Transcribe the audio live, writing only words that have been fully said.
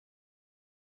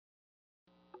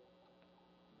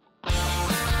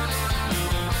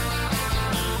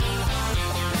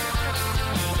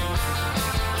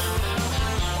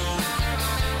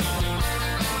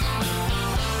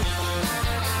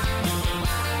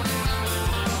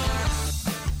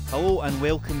Hello and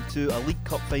welcome to a League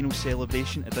Cup final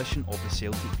celebration edition of the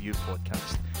Celtic View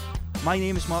podcast. My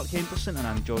name is Mark Henderson and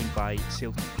I'm joined by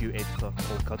Celtic View editor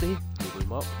Paul Cuddy. Hello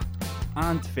Mark.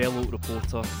 And fellow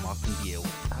reporter Martin Biel.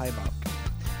 Hi Mark.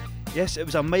 Yes, it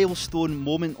was a milestone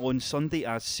moment on Sunday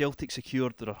as Celtic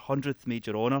secured their 100th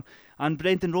major honour and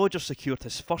Brendan Rodgers secured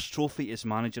his first trophy as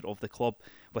manager of the club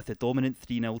with a dominant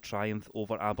 3-0 triumph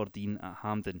over Aberdeen at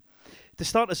Hampden. To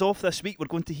start us off this week, we're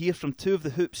going to hear from two of the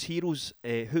Hoops heroes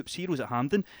at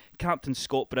Hampden, Captain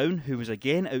Scott Brown, who was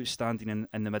again outstanding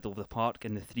in the middle of the park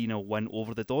in the 3-0 win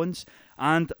over the Dons,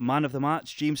 and man of the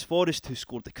match, James Forrest, who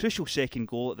scored the crucial second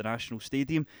goal at the National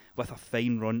Stadium with a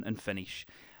fine run and finish.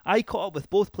 I caught up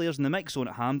with both players in the mix zone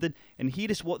at Hampden, and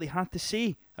here is what they had to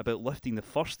say about lifting the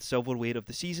first silverware of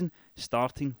the season,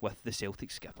 starting with the Celtic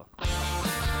skipper.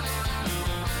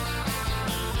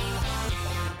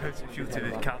 How does it feel to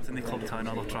be captain the club to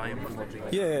another triumph?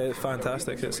 Yeah, it's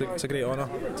fantastic. It's a great honour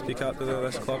to be captain of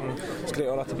this club, and it's a great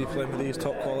honour to be playing with these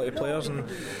top quality players and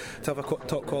to have a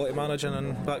top quality manager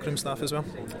and backroom staff as well.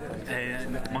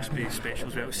 It must be special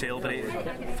as well to celebrate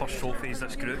first trophies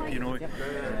this group. You know,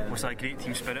 was that a great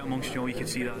team spirit amongst you all? You could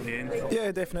see that at the end.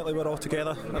 Yeah, definitely we're all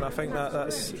together, and I think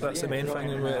that's the main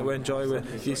thing, and we enjoy.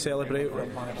 You celebrate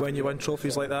when you win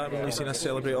trophies like that, and you've seen us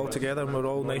celebrate all together, and we're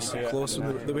all nice and close.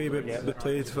 And the way we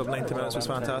played for 90 minutes was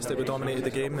fantastic. We dominated the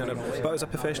game, but it was a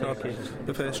professional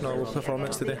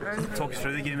performance today. Talk us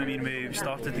through the game. I mean, we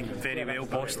started very well,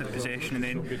 Boston possession, and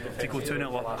then to go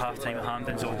 2-0 up at half time at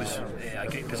Hampden's always a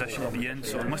great position to be in,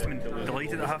 so we must have been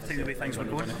delighted at half time the way things were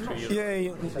going. Yeah,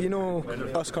 you know,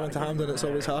 us coming to Hampden, it's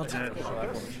always hard,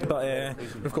 but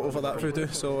we've got over that voodoo,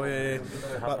 so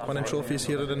back winning trophies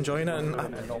here and enjoying it. And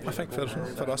I think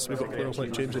for us, we've got players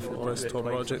like James Forrest, Tom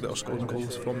Roderick that are scoring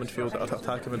goals from midfield, that are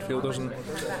attacking midfielders, and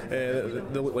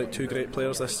they look like two great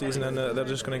players this season, and they're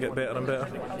just going to get better and better.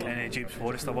 And James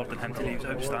Forrest, a word on him today, was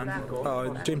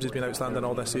outstanding. James has been outstanding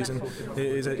all this season.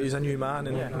 He's a new man,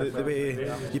 and the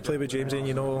way you play with James, and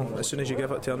you know as soon as you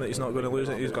give it to him that he's not going to lose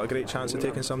it. He's got a great chance of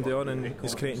taking somebody on, and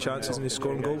he's creating chances and he's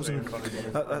scoring goals, and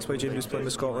that's why James is playing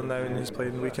with Scotland now, and he's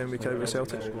playing week in week out with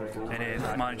Celtic. And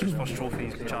the manager's first trophy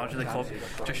in charge of the club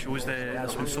just shows that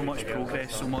there's been so much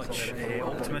progress, so much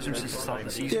optimism since the start of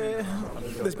the season. Yeah,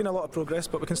 there's been a lot of progress,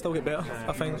 but we can still get better.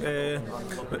 I think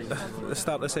at the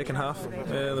start of the second half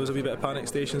there was a wee bit of panic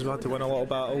stations. We had to win a lot of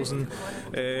battles, and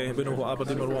we know what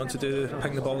Aberdeen were wanting to do,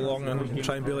 ping the ball along and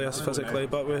try and bully us physically,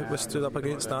 but we stood up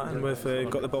against that, and we've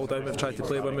got the ball down. We've tried to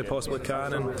play when we possibly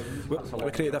can, and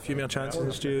we created a few more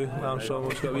chances. Stu Armstrong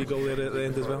got a wee goal there at the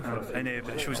end as well. And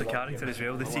but it shows the character as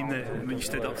well. The team that when you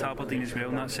stood up to Aberdeen as well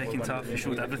in that second half, they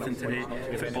showed everything today: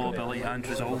 football ability and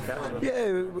resolve.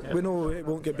 Yeah, we know it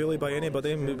won't get bullied by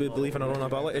anybody, and we believe in our own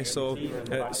ability, so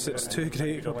it's two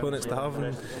great opponents to have,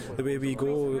 and the way we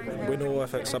go, we know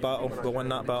if it's a battle, we'll win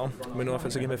that battle. We know if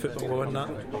it's a game of football, we'll win that.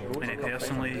 And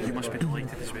personally, you must be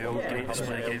delighted as well. Great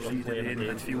display against you today in the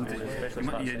midfield.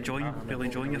 You really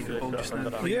enjoying your football just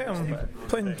now? Yeah, I'm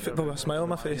playing football with a smile on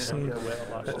my face, and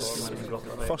it's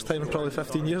first time in probably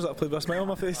 15 years that I've played with a smile on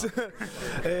my face.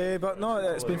 But no,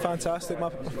 it's been fantastic.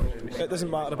 It doesn't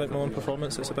matter about my own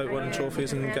performance, it's about winning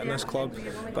trophies and getting this club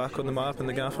back on the map, and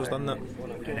the gaffer's done that.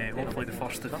 And hopefully the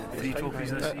first of 3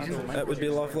 trophies this season. It would be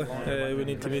lovely. We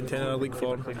need to maintain our league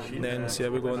form and then see how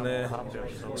we go in the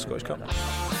Scottish Cup.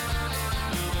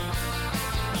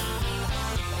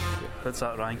 That's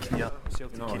that rank in your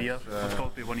Celtic career. It's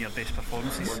probably one of your best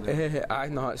performances. I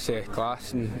know it's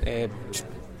class, and just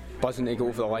buzzing to go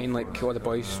over the line like all the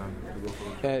boys.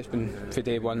 It's been for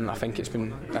day one. I think that's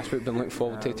what we've been looking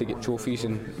forward to get trophies,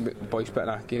 and the boys put in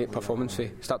a great performance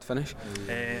from start to finish.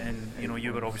 And you know,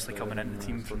 you were obviously coming in the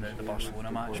team from the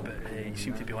Barcelona match, but you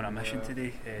seem to be on a mission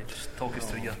today. Just talk us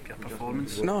through your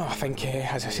performance. No, I think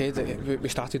as I said, we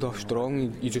started off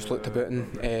strong. You just looked about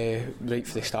and right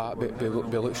from the start, but we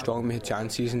looked strong. We had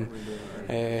chances, and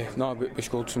we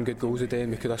scored some good goals today,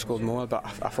 and we could have scored more. But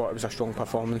I thought it was a strong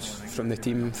performance from the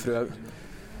team throughout.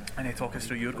 And talk us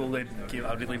through your goal then. Gave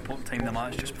a really important time in the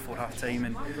match just before half time,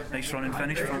 and nice run and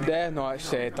finish from you. Yeah, no,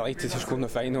 it's delighted to score in the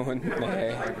final, and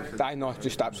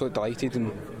just absolutely delighted.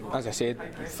 And as I said,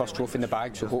 first trophy in the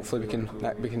bag, so hopefully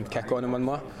we can kick on and win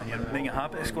more. And you're making a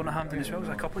habit of scoring at Hampden as well. Is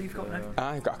there a couple you've got now?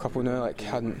 I've got a couple now.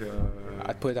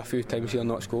 I'd played a few times here and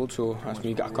not scored, so that's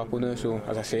me got a couple now. So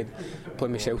as I said,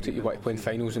 playing with Celtic, you want to play in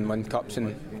finals and win cups,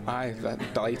 and I'm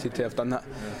delighted to have done that.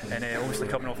 And obviously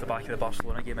coming off the back of the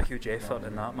Barcelona game, a huge effort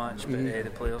in that match, but the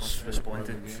players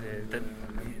responded.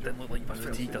 didn't look like you were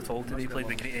fatigued at all today. You played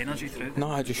with great energy through.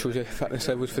 No, it just shows you fitness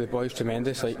levels for the boys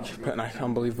tremendous. Like putting an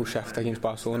unbelievable shift against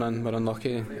Barcelona, and we're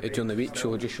unlucky during the week.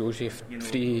 So it just shows you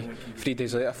 4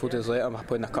 days later, we're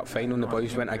playing a cup final, and the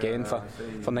boys went again for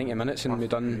 90 minutes, and we've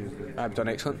done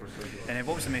excellent. And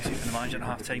what was the message from the manager at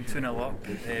half time? 2-0 up.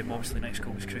 Obviously, next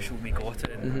goal was crucial. We got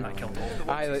it, and that killed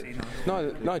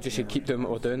all. No, just to keep doing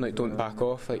what we're doing. Like, don't back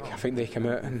off. Like, I think they came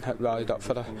out and rallied up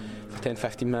for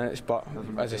 10-15 minutes, but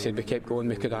as I said, we kept going.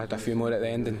 We could have had a few more at the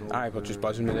end, and we're just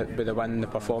buzzing with the win, the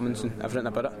performance, and everything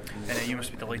about it. And you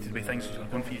must be delighted with things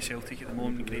going for you, Celtic at the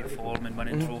moment. Great form and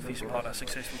winning trophies, part of a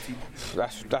successful team.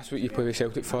 That's what you play with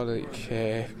Celtic for, like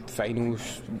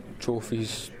finals,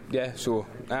 trophies. Yeah, so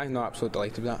I'm absolutely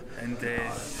delighted with that. And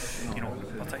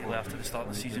particularly after the start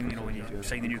of the season, when you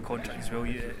sign the new contract as well,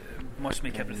 you must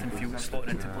make everything feel slotted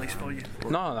into place for you.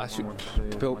 No, that's to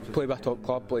play with a top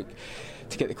club, like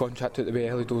to get the contract out the way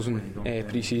early doors in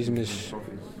pre-season was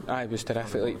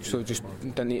terrific. Like, so just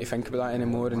didn't need to think about that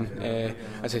anymore. And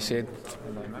as I said,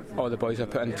 all the boys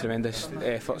have put in tremendous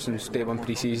efforts in day one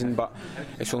pre-season, but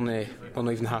we're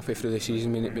not even halfway through the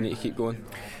season. We need to keep going.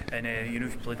 And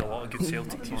you've played a lot of good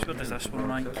Celtic teams. Where does this one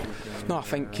rank? No, I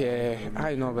think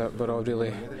we're all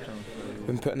really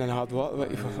been putting in hard work.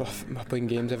 We're playing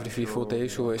games every 3-4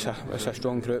 days, so it's a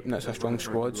strong group and it's a strong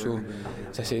squad. So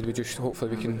as I said, we just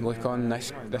hopefully we can look on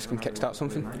this can kickstart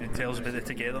something. It tells about the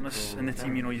togetherness in the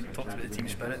team. You talked about the team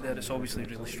spirit there. It's obviously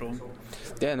really strong.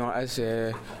 Yeah, no, it is.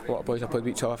 A lot of boys have played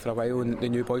with each other for a while, and the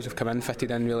new boys have come in, fitted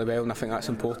in really well, and I think that's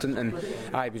important. And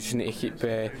we just need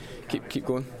to keep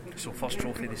going. So first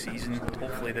trophy of the season,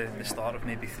 hopefully the start of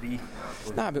maybe 3.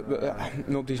 But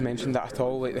nobody's mentioned that at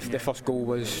all. Like the first goal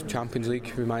was Champions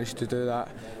League, we managed to do that.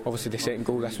 Obviously the second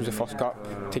goal, this was the first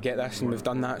cup to get this, and we've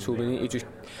done that, so we need to just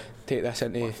take this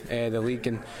into the league,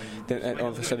 and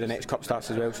obviously the next cup starts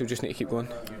as well, so we just need to keep going.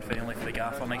 Finally for the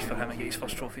gaffer, nice for him to get his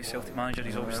first trophy as Celtic manager.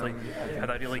 He's obviously had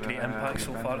a really great impact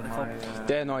so far at the club.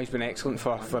 Yeah, no, he's been excellent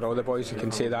for all the boys, you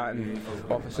can say that, and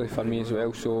obviously for me as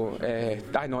well, so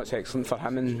I know it's excellent for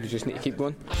him, and we just need to keep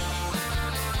going.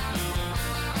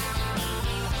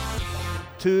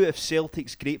 Two of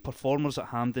Celtic's great performers at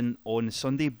Hampden on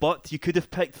Sunday, but you could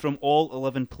have picked from all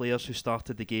 11 players who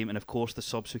started the game, and of course the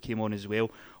subs who came on as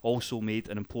well also made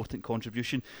an important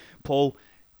contribution. Paul,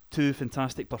 2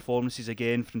 fantastic performances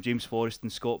again from James Forrest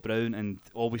and Scott Brown, and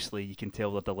obviously you can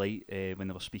tell their delight when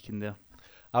they were speaking there.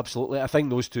 Absolutely, I think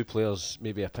those 2 players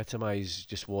maybe epitomise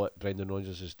just what Brendan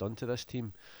Rodgers has done to this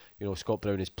team. Scott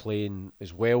Brown is playing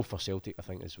as well for Celtic, I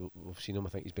think, as we've seen him. I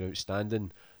think he's been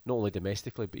outstanding, not only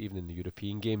domestically but even in the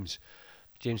European games.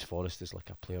 James Forrest is like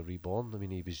a player reborn. I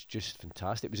mean, he was just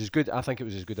fantastic. It was as good, I think it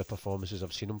was as good a performance as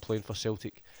I've seen him playing for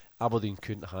Celtic. Aberdeen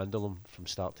couldn't handle him from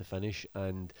start to finish,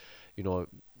 and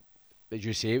as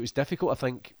you say, it was difficult. I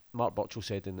think Mark Burchell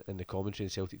said in the commentary in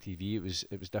Celtic TV, it was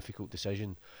a difficult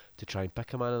decision to try and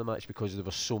pick a man of the match because there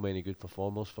were so many good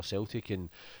performers for Celtic, and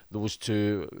those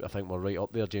 2 I think were right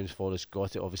up there. James Forrest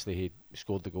got it, obviously he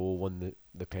scored the goal, won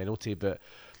the penalty, but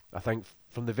I think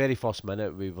from the very first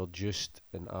minute we were just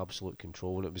in absolute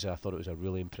control, and I thought it was a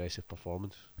really impressive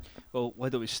performance. Well, why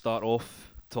don't we start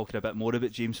off talking a bit more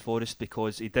about James Forrest,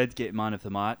 because he did get man of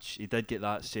the match, he did get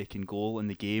that second goal in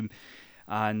the game.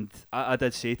 And I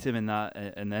did say to him in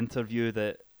the interview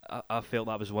that I felt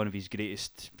that was one of his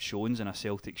greatest showings in a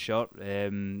Celtic shirt.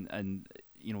 And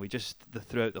he just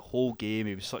throughout the whole game,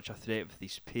 he was such a threat with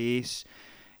his pace.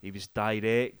 He was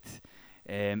direct.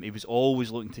 He was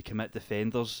always looking to commit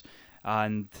defenders.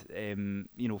 And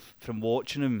from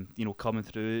watching him, coming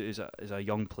through as a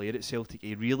young player at Celtic,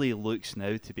 he really looks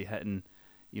now to be hitting,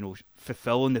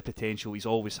 fulfilling the potential he's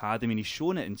always had. I mean, he's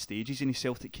shown it in stages in his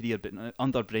Celtic career, but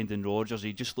under Brendan Rodgers,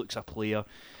 he just looks a player,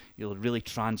 really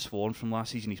transformed from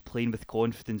last season. He's playing with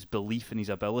confidence, belief in his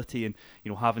ability, and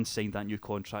having signed that new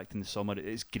contract in the summer,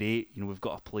 it's great. We've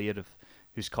got a player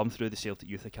who's come through the Celtic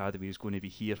Youth Academy who's going to be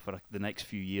here for the next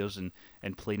few years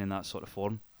and playing in that sort of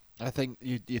form. I think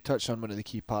you touched on one of the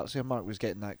key parts here, Mark, was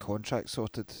getting that contract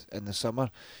sorted in the summer,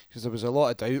 because there was a lot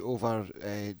of doubt over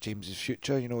James's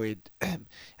future. He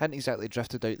hadn't exactly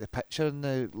drifted out the picture in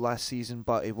the last season,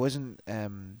 but he wasn't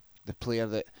the player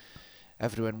that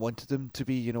everyone wanted him to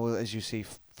be. As you say,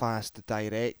 fast,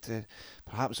 direct.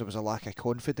 Perhaps there was a lack of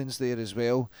confidence there as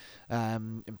well.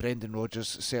 And Brendan Rodgers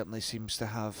certainly seems to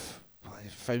have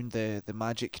found the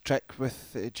magic trick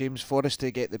with James Forrest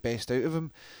to get the best out of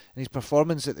him. And his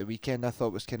performance at the weekend, I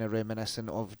thought, was kind of reminiscent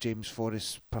of James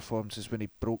Forrest's performances when he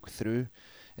broke through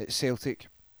at Celtic.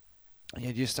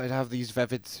 I'd have these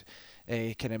vivid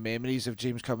kind of memories of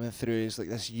James coming through as like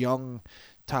this young,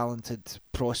 talented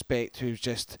prospect who's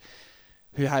just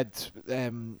who had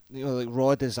like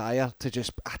raw desire to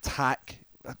just attack,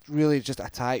 really just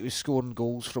attack. He was scoring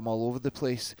goals from all over the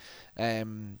place,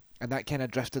 and that kind of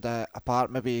drifted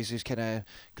apart maybe as he's kind of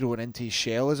growing into his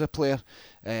shell as a player.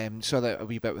 Saw that a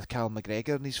wee bit with Cal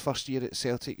McGregor in his first year at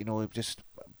Celtic. He just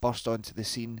burst onto the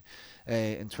scene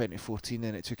in 2014,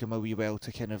 and it took him a wee while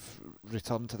to kind of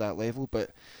return to that level,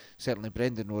 but certainly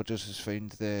Brendan Rodgers has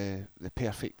found the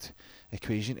perfect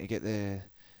equation to get the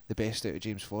best out of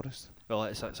James Forrest. Well,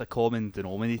 it's a common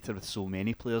denominator with so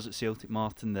many players at Celtic,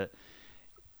 Martin, that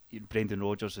Brendan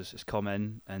Rodgers has come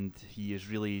in and he has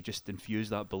really just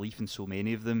infused that belief in so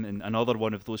many of them. And another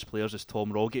one of those players is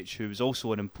Tom Rogic, who was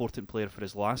also an important player for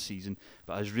his last season,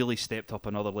 but has really stepped up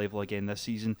another level again this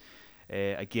season.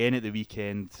 Again at the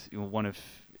weekend, one of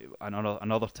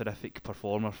another terrific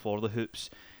performer for the Hoops,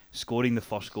 scoring the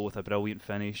first goal with a brilliant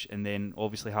finish, and then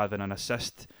obviously having an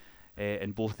assist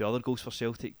in both the other goals for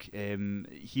Celtic.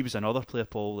 He was another player,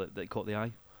 Paul, that caught the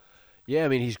eye. Yeah, I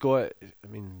mean, he's got. I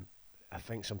mean, I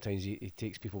think sometimes he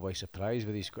takes people by surprise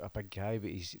with he's got a big guy,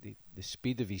 but the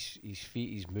speed of his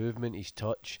feet, his movement, his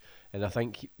touch, and I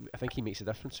think he makes a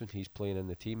difference when he's playing in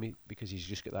the team, because he's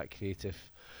just got that creative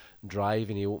drive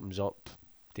and he opens up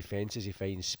defences, he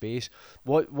finds space.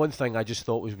 One thing I just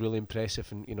thought was really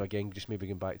impressive, and again, just maybe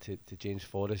going back to James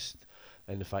Forrest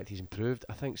and the fact he's improved.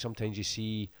 I think sometimes you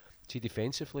see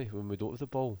defensively when we don't have the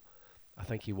ball, I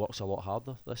think he works a lot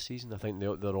harder this season. I think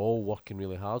they're all working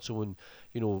really hard. So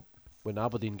when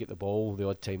Aberdeen get the ball, the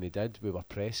odd time they did, we were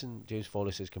pressing. James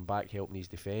Forrest has come back helping his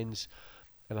defence,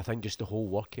 and I think just the whole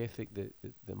work ethic that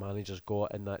the manager's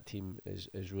got in that team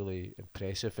is really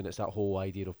impressive. And it's that whole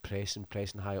idea of pressing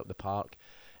high up the park,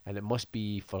 and it must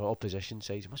be, for opposition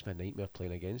sides, it must be a nightmare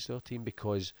playing against our team,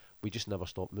 because we just never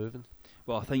stop moving.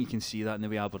 Well, I think you can see that in the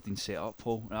way Aberdeen set up,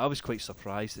 Paul. I was quite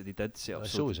surprised that they did set up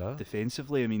so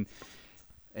defensively. I mean,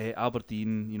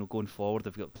 Aberdeen, going forward,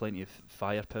 they've got plenty of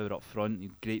firepower up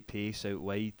front, great pace out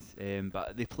wide.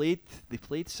 But they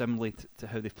played similarly to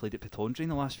how they've played at Pittondry in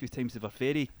the last few times. They were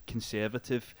very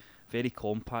conservative, very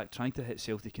compact, trying to hit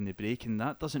Celtic in the break, and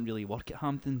that doesn't really work at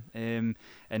Hampden.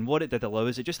 And what it did allow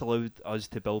is, it just allowed us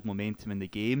to build momentum in the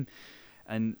game.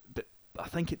 But I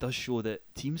think it does show that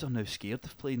teams are now scared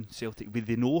of playing Celtic.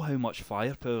 They know how much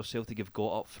firepower Celtic have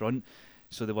got up front.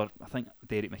 So I think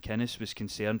Derek McInnes was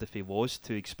concerned if he was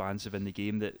too expansive in the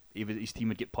game that his team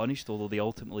would get punished, although they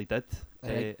ultimately did,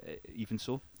 even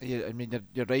so. Yeah, I mean,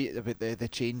 you're right about the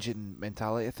change in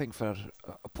mentality, I think, for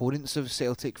opponents of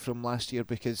Celtic from last year,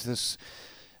 because there's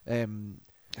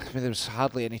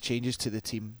hardly any changes to the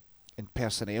team in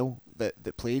personnel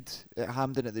that played at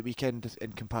Hampden at the weekend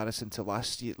in comparison to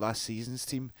last season's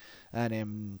team,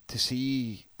 and to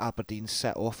see Aberdeen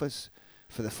sit off us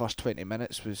for the first 20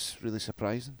 minutes was really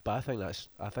surprising. But I think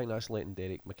that's letting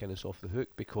Derek McInnes off the hook,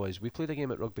 because we played a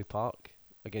game at Rugby Park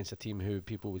against a team who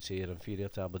people would say are inferior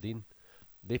to Aberdeen.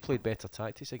 They played better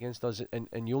tactics against us,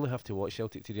 and you only have to watch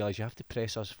Celtic to realise you have to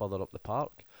press us further up the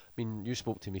park. I mean, you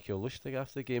spoke to Mikael Lustig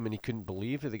after the game, and he couldn't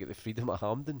believe that they get the freedom at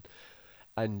Hampden.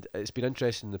 And it's been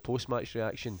interesting in the post-match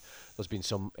reaction. There's been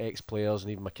some ex-players,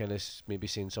 and even McInnes maybe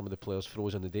saying some of the players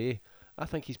froze on the day. I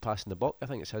think he's passing the buck. I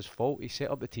think it's his fault. He set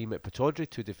up the team at Pittodrie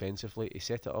too defensively. He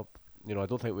set it up. I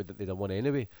don't think they'd have won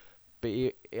anyway. But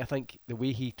I think the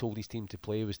way he told his team to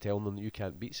play was telling them that you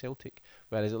can't beat Celtic.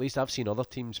 Whereas at least I've seen other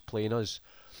teams playing us.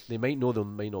 They might know they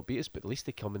might not beat us, but at least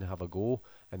they come and have a go,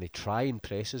 and they try and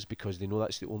press us because they know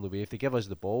that's the only way if they give us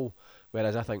the ball.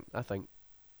 Whereas I think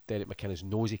Derek McInnes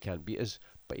knows he can't beat us,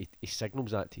 but he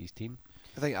signals that to his team.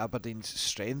 I think Aberdeen's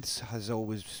strengths has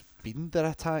always been their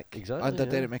attack under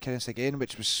Derek McInnes again,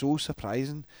 which was so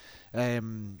surprising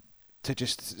to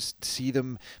just see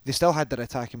them. They still had their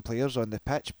attacking players on the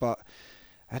pitch, but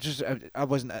I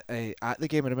wasn't at the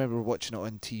game. I remember watching it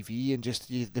on TV, and just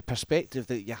the perspective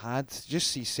that you had, just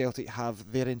see Celtic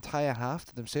have their entire half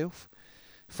to themselves.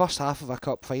 First half of a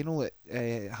cup final at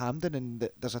Hampden, and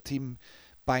there's a team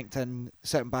banked in,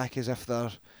 sitting back as if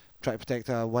they're trying to protect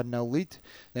a 1-0 lead.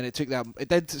 Then it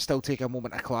did still take a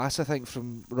moment of class, I think,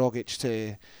 from Rogic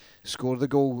to score the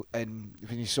goal. And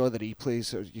when you saw the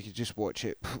replays, you could just watch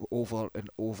it over and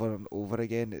over and over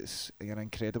again. It's an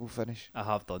incredible finish. I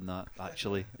have done that,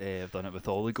 actually. I've done it with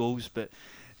all the goals, but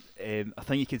I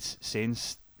think you could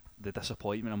sense the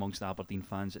disappointment amongst Aberdeen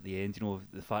fans at the end.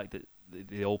 The fact that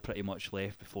they all pretty much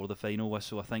left before the final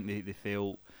whistle. I think they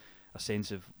felt a sense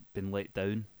of being let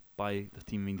down by the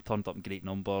team. I mean, they turned up in great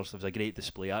numbers. There was a great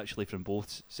display actually from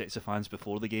both sets of fans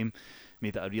before the game.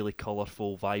 Made it a really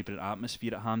colourful, vibrant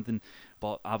atmosphere at Hampden,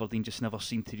 but Aberdeen just never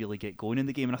seemed to really get going in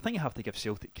the game. And I think you have to give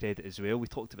Celtic credit as well. We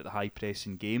talked about the high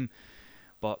pressing game,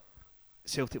 but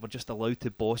Celtic were just allowed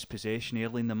to boss possession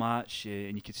early in the match,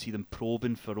 and you could see them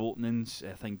probing for openings.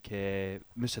 I think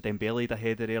Moussa Dembele had a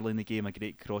header early in the game, a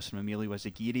great cross from Emilio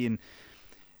Azagiri, and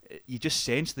you just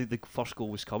sensed that the first goal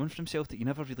was coming from Celtic. You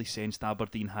never really sensed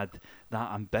Aberdeen had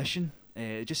that ambition.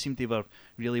 It just seemed they were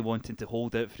really wanting to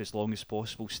hold out for as long as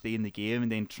possible, stay in the game,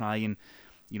 and then try and,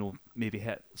 maybe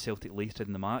hit Celtic later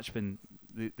in the match when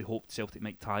they hoped Celtic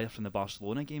might tire from the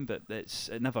Barcelona game, but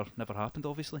it never happened,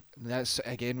 obviously. And that's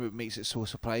again what makes it so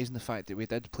surprising, the fact that we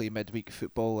did play midweek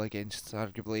football against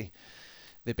arguably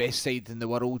the best side in the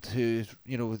world, who,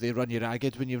 they run you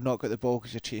ragged when you've not got the ball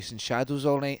because you're chasing shadows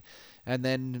all night. And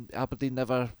then Aberdeen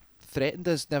never threatened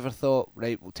us, never thought,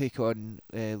 right, we'll take on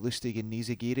Lustig and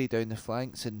Nizagiri down the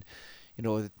flanks and,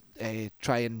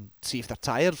 try and see if they're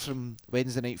tired from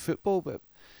Wednesday night football, but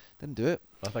didn't do it.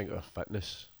 I think our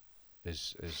fitness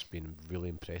has been really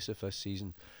impressive this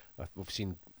season. We've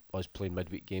seen us playing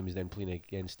midweek games, then playing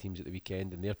against teams at the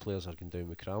weekend, and their players are going down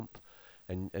with cramp.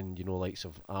 And likes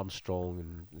of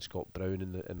Armstrong and Scott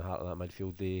Brown in the heart of that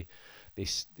midfield, they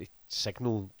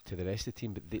signal to the rest of the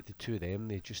team, but the two of them,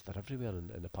 they're everywhere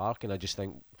in the park. And I just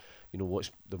think,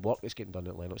 what's the work that's getting done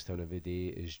at Lennoxtown every day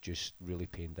is just really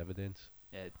paying dividends.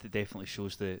 Yeah, it definitely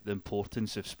shows the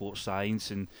importance of sports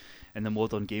science and the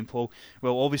modern game, Paul.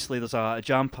 Well, obviously there's a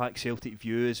jam-packed Celtic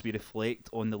View as we reflect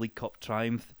on the League Cup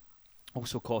triumph.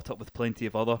 Also caught up with plenty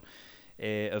of other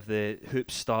of the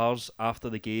Hoops stars after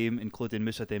the game, including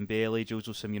Moussa Dembele, Jozo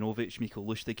Simunovic, Miko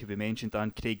Lustig, who we mentioned,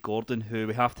 and Craig Gordon, who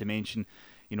we have to mention,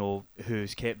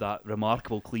 who's kept that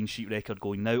remarkable clean sheet record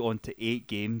going now on to 8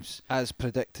 games. As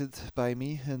predicted by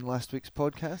me in last week's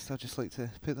podcast, I'd just like to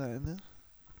put that in there.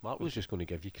 Mark was just going to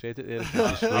give you credit there.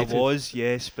 I was,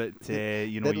 yes, but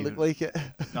didn't look like it.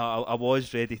 No, I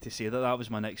was ready to say that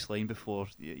was my next line before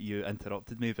you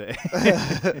interrupted me. But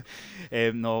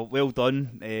no, well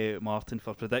done, Martin,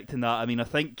 for predicting that. I mean, I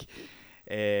think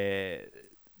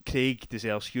Craig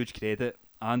deserves huge credit,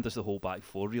 and as the whole back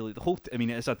four, really. It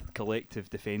is a collective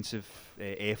defensive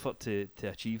effort to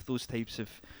achieve those types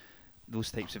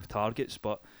of targets,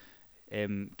 but.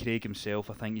 Craig himself,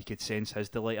 I think you could sense his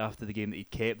delight after the game that he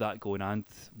kept that going and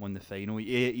won the final.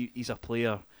 He's a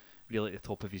player really at the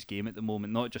top of his game at the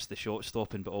moment, not just the shot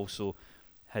stopping, but also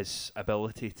his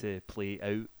ability to play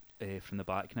out from the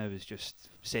back now is just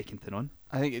second to none.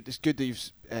 I think it's good that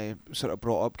you've sort of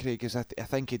brought up Craig, because I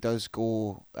think he does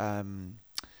go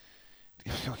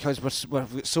because we've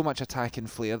got so much attacking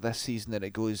flair this season that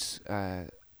it goes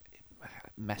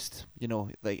missed,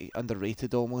 like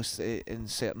underrated almost in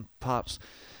certain parts.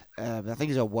 I think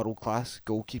he's a world-class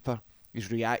goalkeeper. His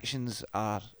reactions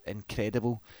are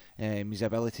incredible. His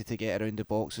ability to get around the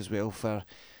box as well for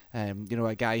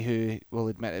a guy who will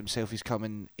admit himself he's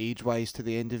coming age-wise to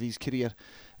the end of his career.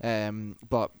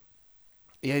 But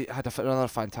he had another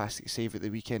fantastic save at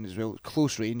the weekend as well.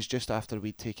 Close range just after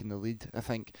we'd taken the lead, I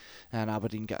think, and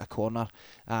Aberdeen got a corner.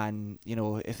 And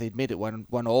if they'd made it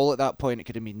 1-1 at that point, it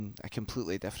could have been a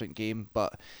completely different game.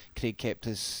 But Craig kept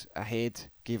us ahead,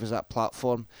 gave us that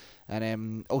platform,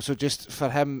 and also just for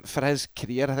him, for his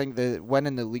career, I think the win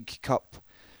in the League Cup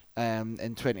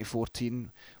in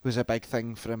 2014 was a big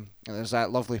thing for him. And there's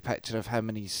that lovely picture of him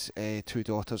and his 2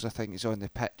 daughters. I think he's on the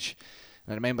pitch,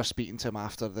 and I remember speaking to him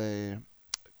after the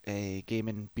game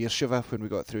in Beersheva when we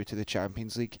got through to the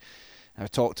Champions League. And I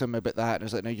talked to him about that, and I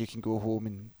was like, now you can go home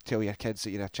and tell your kids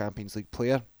that you're a Champions League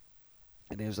player.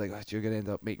 And he was like, you're going to end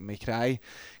up making me cry,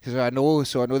 because I know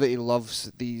that he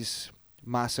loves these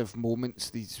massive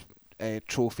moments, these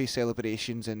trophy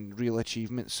celebrations and real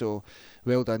achievements. So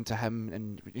well done to him,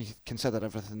 and you consider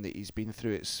everything that he's been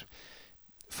through, it's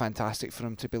fantastic for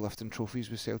him to be lifting trophies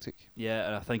with Celtic. Yeah,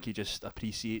 and I think he just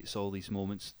appreciates all these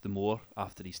moments the more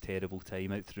after his terrible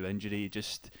time out through injury.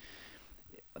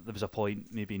 There was a point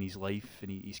maybe in his life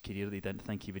and his career that he didn't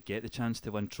think he would get the chance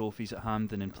to win trophies at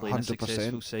Hampden and play in a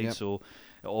successful side. Yep. So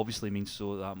it obviously means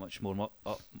that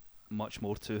much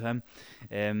more to him.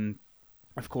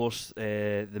 Of course,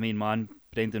 the main man,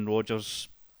 Brendan Rodgers,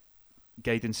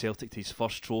 guiding Celtic to his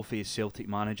first trophy as Celtic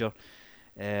manager.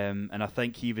 And I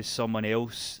think he was someone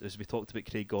else, as we talked about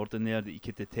Craig Gordon there, that you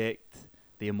could detect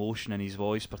the emotion in his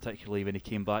voice, particularly when he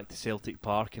came back to Celtic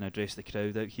Park and addressed the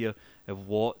crowd out here, of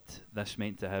what this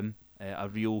meant to him. A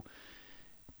real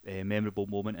memorable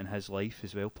moment in his life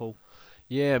as well, Paul.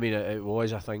 Yeah, I mean, it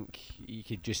was. I think you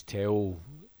could just tell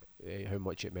how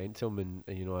much it meant to him,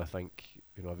 and I think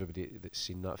everybody that's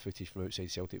seen that footage from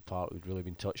outside Celtic Park would really have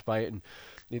been touched by it. And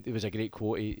it was a great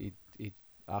quote he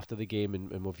after the game,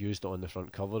 and we've used it on the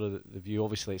front cover of the View.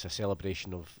 Obviously it's a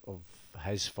celebration of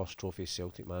his first trophy as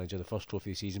Celtic manager, the first trophy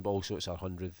of the season, but also it's our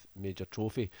 100th major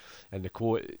trophy. And the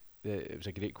quote it was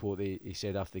a great quote he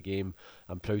said after the game.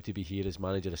 I'm proud to be here as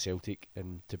manager of Celtic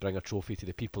and to bring a trophy to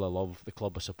the people I love, the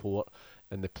club I support,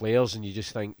 and the players. And you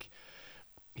just think,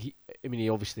 he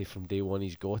obviously from day one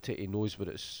he's got it. He knows what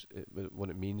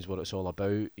it means, what it's all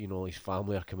about. You know, his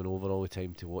family are coming over all the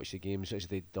time to watch the games, as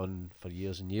they've done for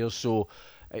years and years. So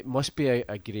it must be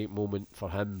a great moment for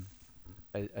him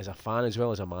as a fan as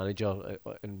well as a manager.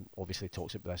 And obviously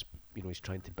talks about this. You know, he's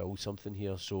trying to build something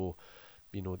here. So,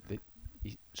 you know,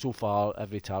 so far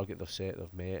every target they've set,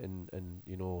 they've met, and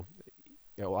you know,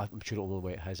 I'm sure it'll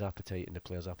whet his appetite and the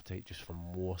players' appetite just for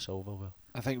more silverware.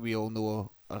 I think we all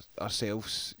know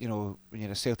ourselves, you know, when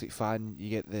you're a Celtic fan, you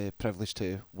get the privilege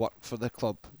to work for the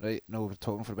club, right? No, we're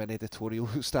talking from an editorial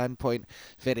standpoint,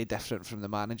 very different from the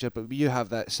manager, but you have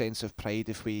that sense of pride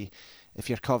if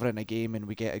you're covering a game and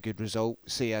we get a good result,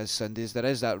 say as Sundays, there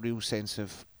is that real sense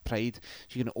of pride.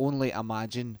 So you can only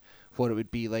imagine what it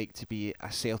would be like to be a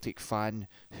Celtic fan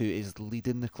who is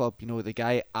leading the club, you know, the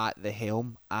guy at the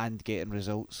helm and getting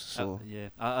results. So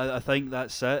I think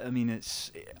that's it. I mean,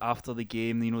 it's after the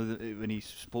game, you know, when he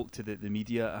spoke to the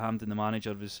media at Hampden, the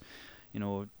manager was, you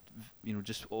know,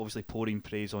 just obviously pouring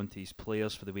praise onto his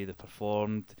players for the way they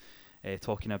performed,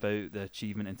 talking about the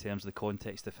achievement in terms of the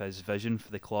context of his vision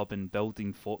for the club and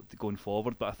building going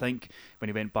forward. But I think when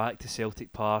he went back to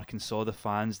Celtic Park and saw the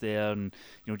fans there, and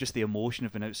you know, just the emotion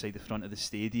of being outside the front of the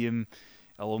stadium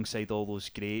alongside all those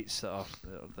greats that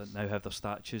now have their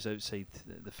statues outside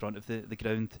the front of the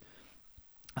ground,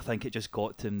 I think it just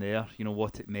got to him there, you know,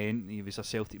 what it meant. He was a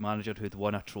Celtic manager who had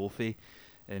won a trophy,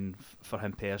 and for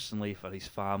him personally, for his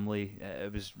family,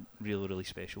 it was really, really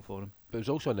special for him. But it was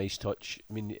also a nice touch.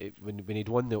 I mean, when he'd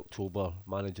won the October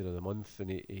Manager of the Month, and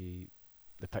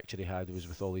the picture he had was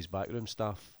with all his backroom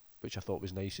staff, which I thought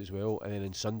was nice as well. And then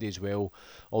on Sunday as well,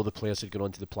 all the players had gone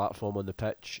onto the platform on the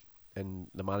pitch, and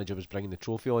the manager was bringing the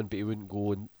trophy on, but he wouldn't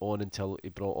go on until he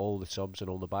brought all the subs and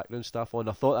all the background staff on.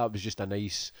 I thought that was just a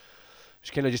nice, it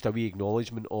was kind of just a wee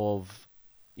acknowledgement of,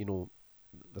 you know,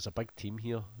 there's a big team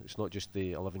here. It's not just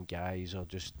the 11 guys or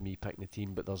just me picking the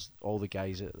team, but there's all the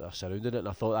guys that are surrounding it. And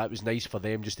I thought that was nice for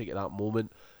them just to get that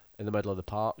moment in the middle of the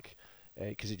park,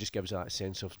 because it just gives that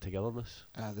sense of togetherness.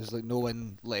 There's like no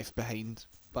one left behind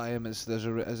by him. There's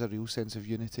a real sense of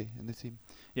unity in the team.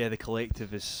 Yeah, the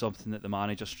collective is something that the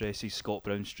manager stresses. Scott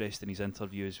Brown stressed in his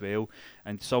interview as well.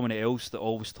 And someone else that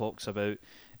always talks about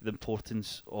the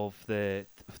importance of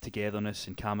togetherness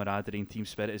and camaraderie and team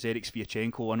spirit is Erik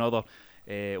Sviatchenko. Another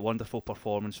wonderful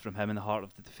performance from him in the heart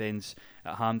of the defence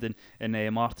at Hampden.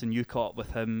 And Martin, you caught up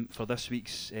with him for this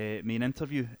week's main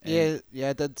interview. Yeah,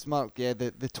 I did, Mark. Yeah,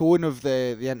 the tone of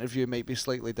the interview might be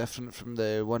slightly different from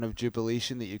the one of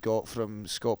jubilation that you got from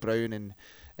Scott Brown and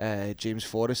James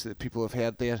Forrest that people have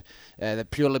heard there,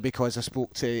 purely because I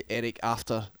spoke to Eric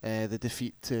after the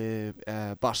defeat to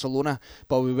Barcelona,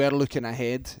 but we were looking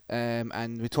ahead,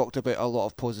 and we talked about a lot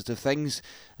of positive things,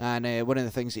 and one of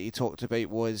the things that he talked about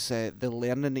was the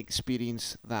learning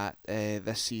experience that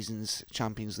this season's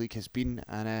Champions League has been,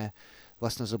 and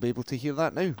listeners will be able to hear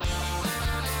that now.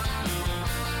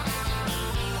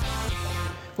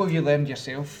 What have you learned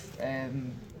yourself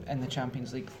in the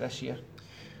Champions League this year?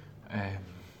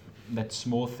 That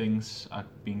small things are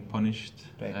being punished,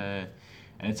 right.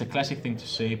 And it's a classic thing to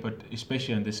say, but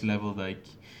especially on this level, like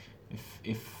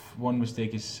if one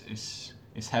mistake is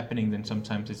happening, then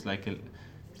sometimes it's like a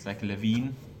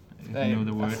lawine. If you know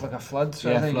the word, like a flood.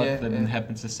 Then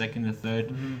happens the second, the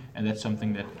third, and that's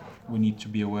something that we need to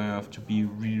be aware of, to be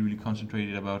really, really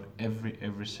concentrated about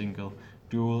every single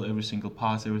duel, every single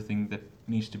pass, everything that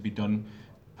needs to be done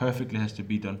perfectly has to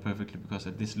be done perfectly, because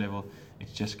at this level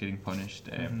it's just getting punished.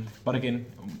 But again,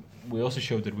 we also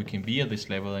showed that we can be at this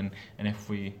level, and if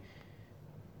we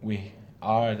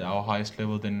are at our highest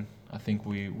level, then I think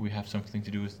we have something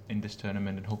to do in this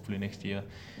tournament, and hopefully next year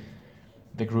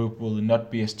the group will not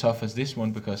be as tough as this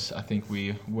one, because I think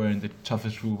we were in the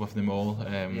toughest group of them all,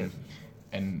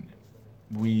 and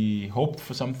we hoped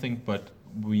for something, but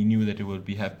we knew that it would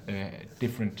be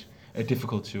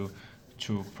difficult to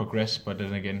progress, but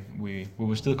then again we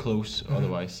were still close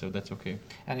otherwise, so that's okay.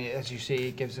 And as you say,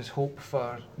 it gives us hope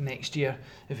for next year.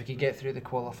 If we can get through the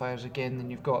qualifiers again,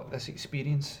 then you've got this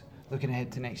experience looking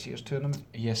ahead to next year's tournament.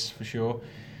 Yes, for sure.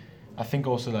 I think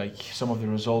also like some of the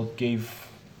result gave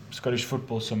Scottish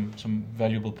football some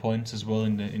valuable points as well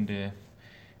in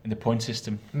the point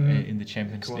system in the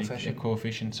Champions League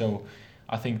coefficient. So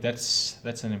I think that's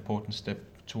an important step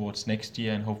towards next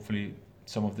year, and hopefully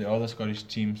some of the other Scottish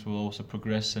teams will also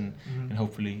progress, and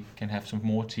hopefully can have some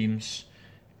more teams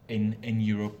in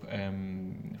Europe,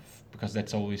 because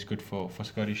that's always good for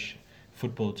Scottish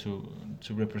football to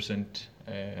represent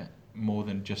more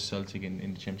than just Celtic in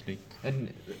the Champions League.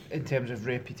 And in terms of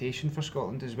reputation for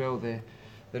Scotland as well, the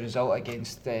result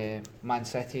against Man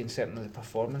City and certainly the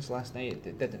performance last night,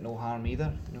 it did no harm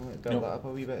either. It built that up a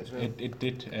wee bit as well. It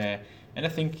did, and I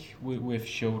think we've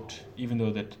showed, even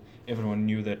though that everyone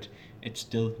knew that it's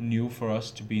still new for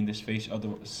us to be in this phase.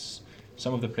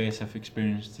 Some of the players have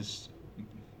experienced this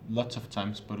lots of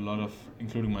times, but a lot of,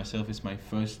 including myself, is my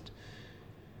first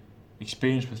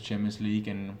experience with Champions League,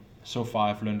 and so far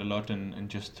I've learned a lot, and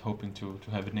just hoping to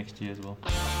have it next year as well.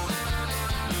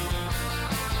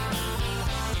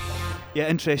 Yeah,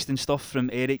 interesting stuff from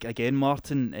Erik again,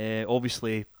 Martin.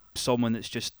 Obviously someone that's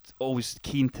just always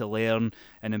keen to learn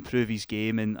and improve his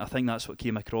game, and I think that's what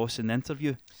came across in the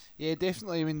interview. Yeah,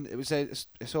 definitely. I mean,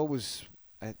 it's always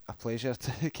a pleasure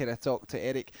to kind of talk to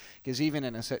Erik, because even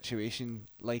in a situation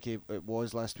like it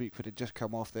was last week where he'd just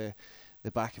come off the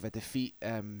back of a defeat,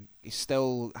 he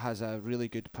still has a really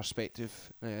good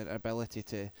perspective, ability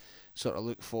to sort of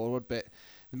look forward. But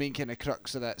the main kind of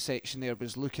crux of that section there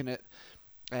was looking at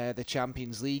the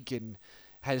Champions League and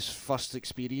his first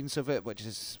experience of it, which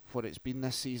is what it's been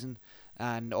this season,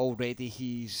 and already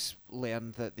he's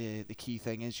learned that the key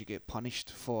thing is you get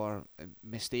punished for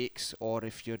mistakes, or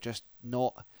if you're just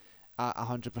not at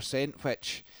 100%,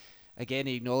 which again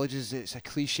he acknowledges it's a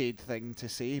cliched thing to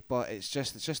say, but it's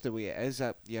just the way it is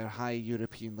at your high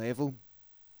European level.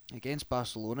 Against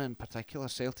Barcelona in particular,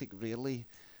 Celtic rarely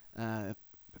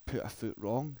put a foot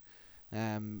wrong.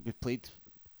 We played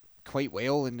quite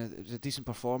well, and it was a decent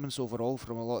performance overall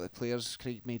from a lot of the players.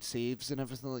 Craig made saves and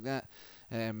everything like that,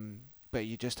 but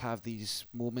you just have these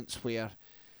moments where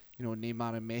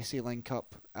Neymar and Messi link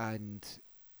up and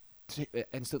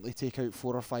instantly take out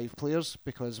 4 or 5 players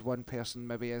because one person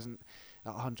maybe isn't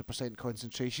at 100%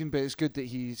 concentration. But it's good that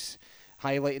he's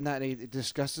highlighting that, and he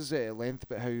discusses it at length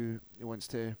about how he wants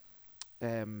to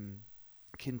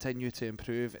continue to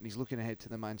improve, and he's looking ahead to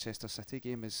the Manchester City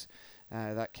game as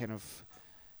that kind of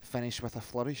finish with a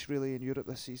flourish really in Europe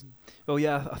this season. Well,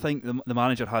 yeah, I think the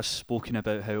manager has spoken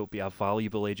about how it'll be a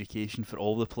valuable education for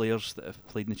all the players that have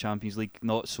played in the Champions League.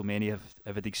 Not so many have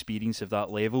had experience of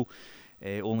that level.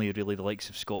 Only really the likes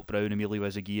of Scott Brown, Emilio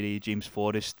Ezagiri, James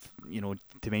Forrest,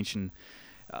 to mention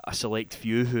a select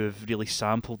few who have really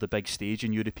sampled the big stage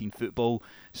in European football.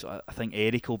 So I think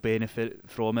Erik will benefit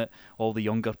from it. All the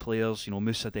younger players,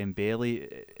 Moussa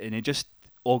Dembele, and it just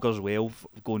augurs well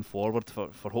going forward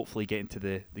for hopefully getting to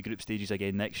the group stages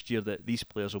again next year, that these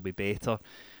players will be better,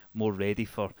 more ready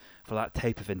for that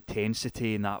type of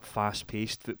intensity and that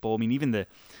fast-paced football. I mean, even the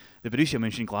Borussia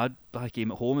Mönchengladbach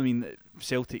game at home, I mean,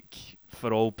 Celtic,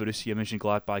 for all Borussia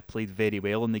Mönchengladbach played very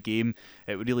well in the game.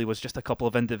 It really was just a couple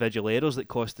of individual errors that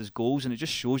cost us goals, and it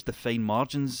just shows the fine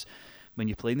margins when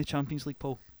you play in the Champions League,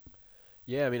 Paul.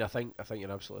 Yeah, I mean, I think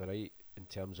you're absolutely right in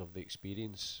terms of the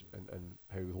experience and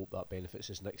how we hope that benefits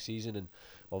us next season. And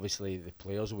obviously the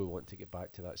players will want to get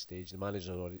back to that stage. The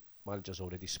manager's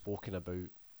already spoken about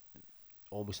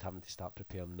almost having to start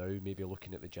preparing now, maybe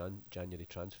looking at the January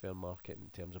transfer market in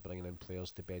terms of bringing in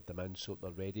players to bed them in so that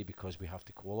they're ready, because we have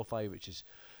to qualify, which is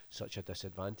such a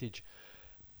disadvantage.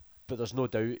 But there's no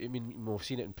doubt, I mean, we've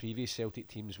seen it in previous Celtic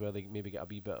teams where they maybe get a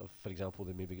wee bit of, for example,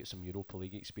 they maybe get some Europa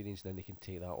League experience and then they can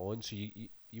take that on. So you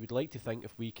would like to think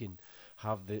if we can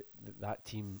have that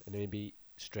team and maybe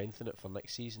strengthen it for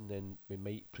next season, then we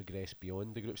might progress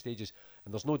beyond the group stages.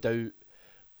 And there's no doubt,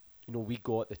 we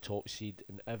got the top seed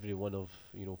in every one of,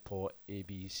 pot A,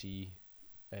 B, C,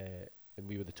 and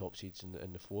we were the top seeds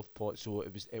in the 4th pot. So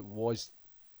it was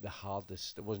the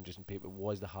hardest. It wasn't just in paper, it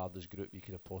was the hardest group you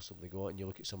could have possibly got. And you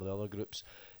look at some of the other groups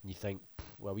and you think,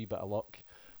 well, a wee bit of luck,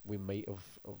 we might have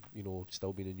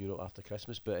still been in Europe after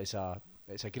Christmas. But it's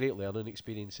a great learning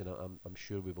experience, and I'm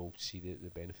sure we will see the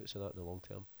benefits of that in the long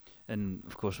term. And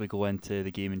of course we go into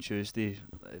the game on Tuesday,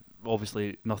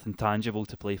 obviously nothing tangible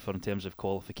to play for in terms of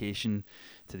qualification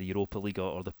to the Europa League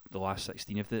or the last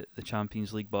 16 of the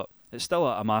Champions League, but it's still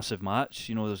a massive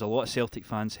match. There's a lot of Celtic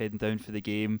fans heading down for the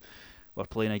game. We're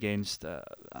playing against a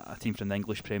team from the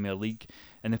English Premier League,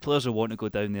 and the players will want to go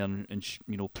down there and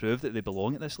prove that they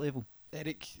belong at this level.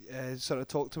 Erik sort of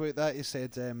talked about that. He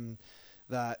said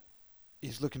that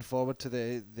he's looking forward to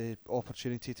the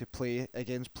opportunity to play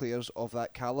against players of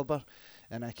that calibre,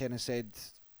 and I kind of said,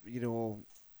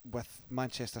 with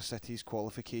Manchester City's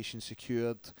qualification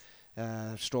secured,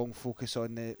 strong focus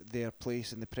on their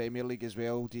place in the Premier League as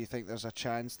well, do you think there's a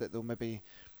chance that they'll maybe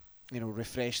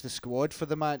refresh the squad for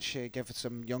the match, give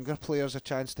some younger players a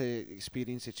chance to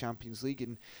experience the Champions League?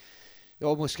 And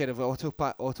almost kind of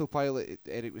autopilot,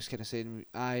 Erik was kind of saying,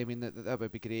 I mean, that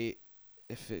would be great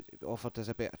if it offered us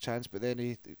a better chance. But then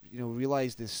he,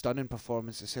 realised the stunning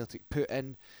performance that Celtic put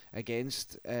in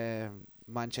against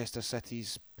Manchester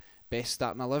City's best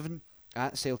starting 11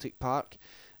 at Celtic Park.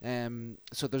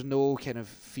 So there's no kind of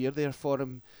fear there for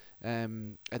him.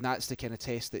 And that's the kind of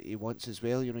test that he wants as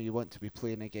well. You want to be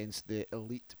playing against the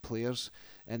elite players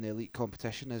in the elite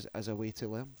competition as a way to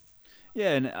learn.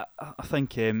 Yeah, and I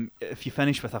think if you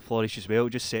finish with a flourish as well, it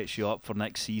just sets you up for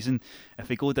next season. If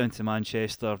we go down to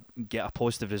Manchester, get a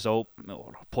positive result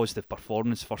or a positive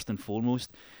performance first and foremost,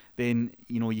 then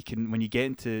you can, when you get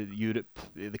into Europe,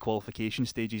 the qualification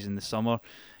stages in the summer,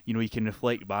 you can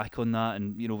reflect back on that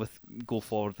and go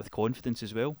forward with confidence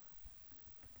as well.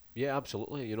 Yeah,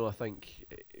 absolutely. I think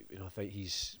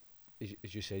he's,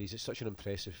 as you said, he's such an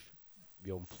impressive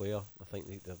young player. I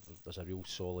think there's a real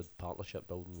solid partnership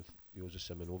building with Josef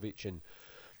Simonovic, and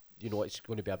it's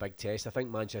going to be a big test. I think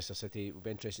Manchester City will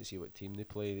be interesting to see what team they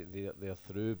play. They're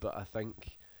through, but I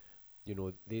think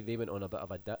they went on a bit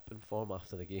of a dip in form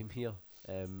after the game here.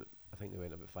 I think they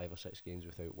went about 5 or 6 games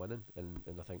without winning, and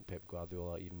I think Pep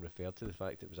Guardiola even referred to the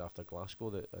fact it was after Glasgow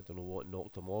that I don't know what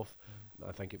knocked them off.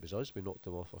 I think it was us, we knocked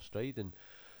them off our stride, and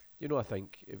I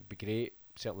think it would be great,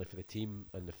 certainly for the team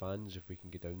and the fans, if we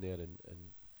can get down there and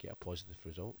get a positive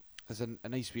result. There's a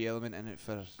nice wee element in it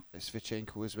for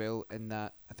Sviatchenko as well, in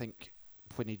that I think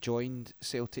when he joined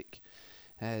Celtic,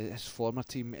 his former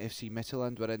team FC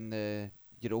Midtjylland were in the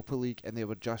Europa League and they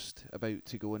were just about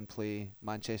to go and play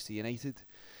Manchester United.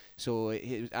 So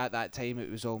at that time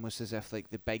it was almost as if like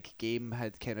the big game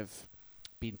had kind of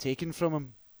been taken from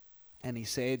him. And he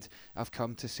said, I've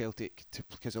come to Celtic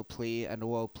because I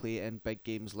know I'll play in big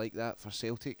games like that for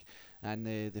Celtic. And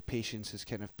the patience has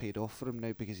kind of paid off for him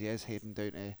now, because he is heading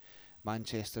down to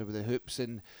Manchester with the hoops.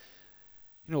 And,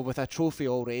 with a trophy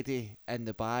already in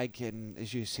the bag, and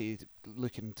as you said,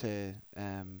 looking to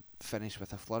finish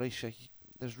with a flourish,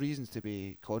 there's reasons to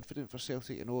be confident for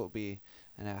Celtic. It'll be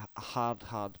in a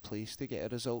hard place to get a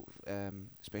result,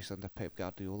 especially under Pep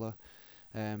Guardiola.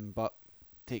 But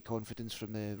take confidence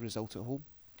from the result at home.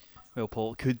 Well,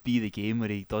 Paul, it could be the game where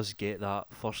he does get that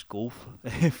first goal,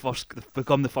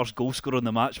 become the first goal scorer in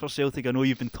the match for Celtic. I know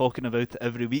you've been talking about it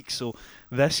every week, so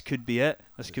this could be it.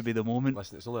 This could be the moment.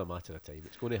 Listen, it's only a matter of time.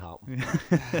 It's going to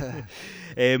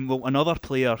happen. Well, another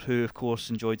player who, of course,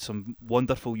 enjoyed some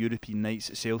wonderful European nights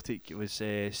at Celtic was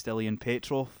Stilian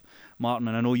Petrov. Martin,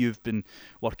 and I know you've been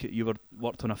worked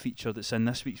on a feature that's in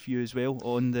this week's View as well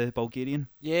on the Bulgarian.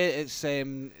 Yeah,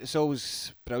 it's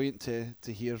always brilliant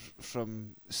to hear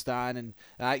from Stan, and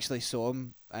I actually saw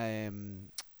him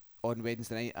on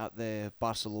Wednesday night at the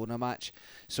Barcelona match.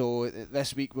 So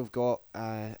this week we've got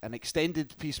an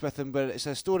extended piece with him, where it's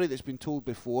a story that's been told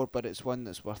before, but it's one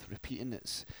that's worth repeating.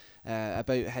 It's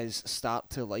about his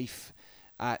start to life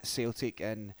at Celtic,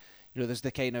 and there's the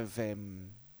kind of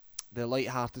the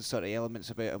light-hearted sort of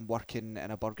elements about him working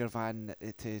in a burger van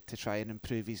to try and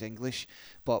improve his English.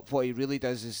 But what he really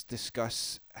does is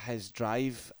discuss his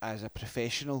drive as a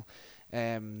professional,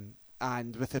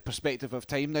 and with the perspective of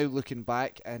time now, looking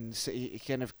back, and he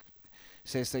kind of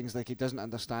says things like he doesn't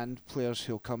understand players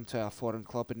who'll come to a foreign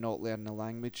club and not learn the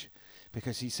language,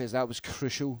 because he says that was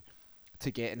crucial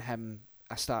to getting him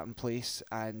a starting place.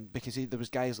 And because there was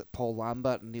guys like Paul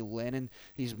Lambert and Neil Lennon,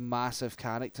 these massive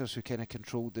characters who kind of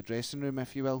controlled the dressing room,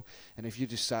 if you will, and if you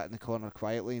just sat in the corner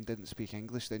quietly and didn't speak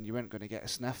English, then you weren't going to get a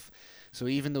sniff. So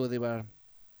even though they were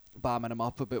bamming him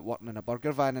up about working in a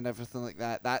burger van and everything like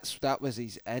that, that was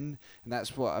his in, and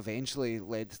that's what eventually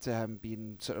led to him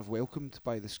being sort of welcomed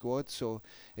by the squad. So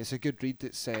it's a good read.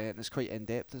 And it's quite in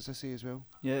depth, as I say, as well.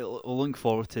 Yeah, I'll look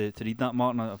forward to read that,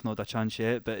 Martin. I've not had a chance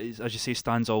yet, but as you say,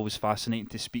 Stan's always fascinating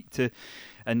to speak to,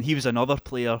 and he was another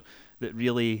player that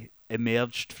really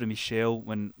emerged from his shell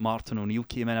when Martin O'Neill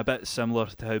came in, a bit similar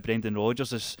to how Brendan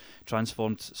Rodgers has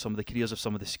transformed some of the careers of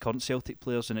some of the current Celtic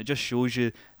players, and it just shows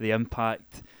you the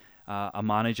impact a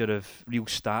manager of real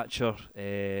stature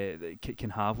can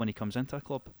have when he comes into a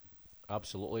club.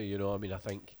 Absolutely, I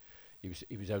think he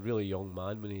was a really young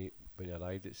man when he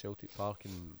arrived at Celtic Park,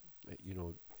 and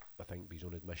I think by his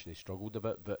own admission he struggled a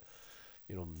bit, but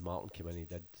Martin came in,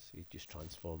 he just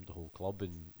transformed the whole club,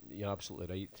 and you're absolutely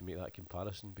right to make that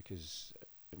comparison, because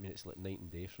it's like night and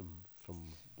day from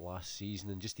last season,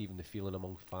 and just even the feeling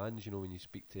among fans, when you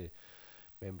speak to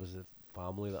members of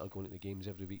family that are going to the games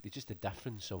every week, there's just the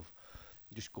difference of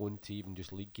just going to even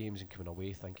just league games and coming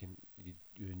away thinking you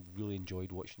really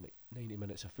enjoyed watching 90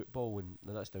 minutes of football, and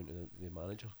that's down to the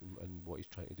manager and what he's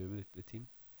trying to do with the team.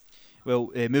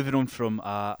 Well, moving on from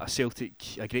a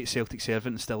great Celtic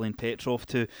servant, Stilian Petrov,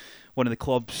 to one of the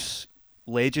club's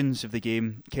legends of the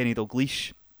game, Kenny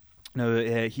Dalglish. Now,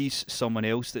 he's someone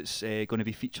else that's going to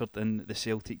be featured in the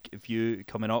Celtic View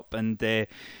coming up, and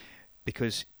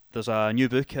because there's a new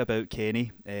book about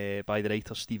Kenny by the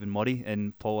writer Stephen Murray,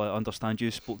 and Paul, I understand you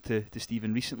spoke to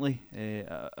Stephen recently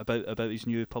about his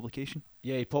new publication.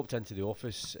 Yeah, he popped into the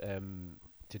office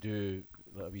to do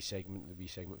a wee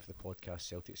segment for the podcast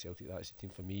Celtic, that's the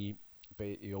team for me.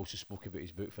 But he also spoke about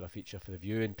his book for a feature for the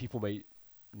View, and people might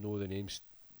know the names.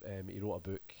 He wrote a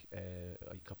book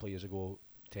a couple of years ago,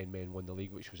 10 Men Won the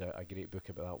League, which was a great book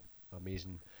about that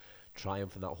amazing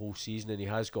triumph in that whole season, and he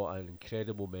has got an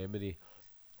incredible memory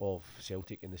of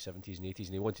Celtic in the 70s and 80s,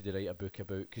 and he wanted to write a book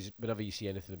about, because whenever you see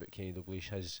anything about Kenny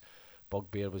Dalglish, his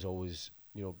bugbear was always,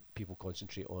 people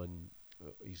concentrate on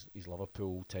his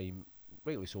Liverpool time,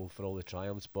 rightly so, for all the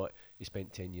triumphs, but he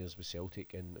spent 10 years with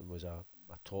Celtic and was a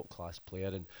top class player,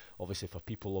 and obviously for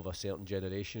people of a certain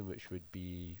generation, which would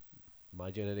be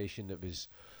my generation, it was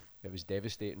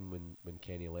devastating when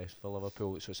Kenny left for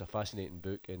Liverpool. So it's a fascinating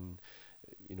book, and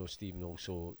Stephen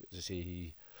also, as I say,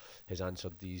 he has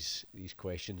answered these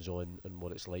questions on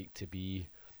what it's like to be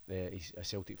a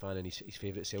Celtic fan and his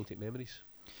favourite Celtic memories.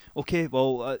 Okay,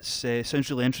 well, that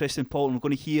sounds really interesting, Paul, and we're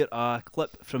going to hear a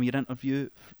clip from your interview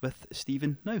with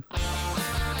Stephen now.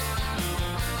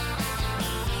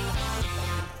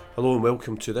 Hello and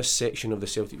welcome to this section of the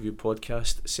Celtic View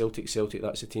podcast, Celtic,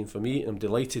 that's the team for me. I'm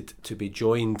delighted to be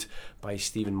joined by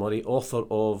Stephen Murray, author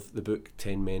of the book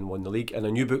 10 Men Won the League, and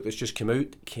a new book that's just come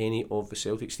out, Kenny of the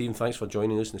Celtic. Stephen, thanks for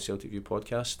joining us in the Celtic View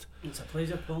podcast. It's a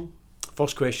pleasure, Paul.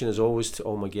 First question, as always, to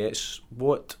all my guests,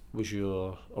 what is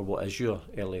your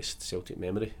earliest Celtic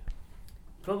memory?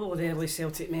 Probably the earliest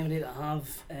Celtic memory that I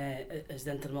have is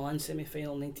the Inter Milan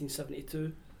semi-final in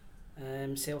 1972.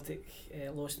 Celtic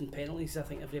lost in penalties. I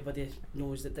think everybody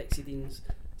knows that Dixie Deans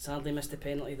sadly missed a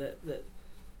penalty that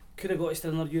could have got us to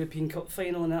another European Cup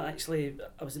final, and that actually,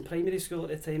 I was in primary school at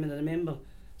the time, and I remember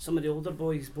some of the older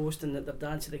boys boasting that their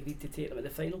dads had agreed to take them at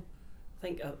the final. I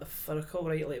think, if I recall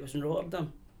rightly, it was in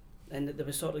Rotterdam, and there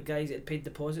was sort of guys that had paid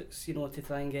deposits, to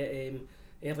try and get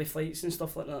early flights and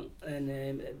stuff like that, and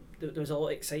there was a lot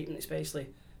of excitement, especially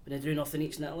when they drew nothing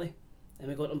each in Italy. And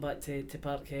we got them back to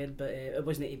Parkhead, but it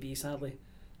wasn't to be, sadly.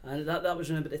 And that was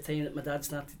around about the time that my dad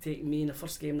started taking me. In the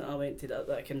first game that I went to that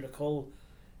I can recall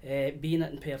being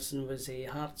at in person was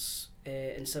Hearts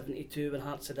in 72, when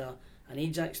Hearts had an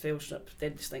Ajax style strip,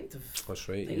 dead distinctive. That's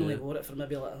right. I think only wore it for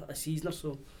maybe like a season or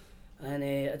so. And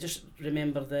I just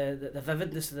remember the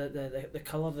vividness of the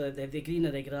colour, the green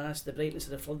of the grass, the brightness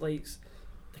of the floodlights,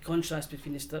 the contrast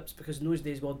between the strips, because in those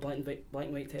days we had black and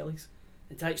white tellies.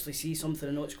 And to actually see something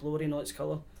in all its glory, in all its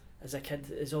colour, as a kid,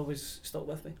 has always stuck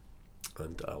with me.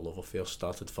 And a love affair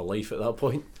started for life at that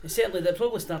point? Certainly, that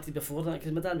probably started before that,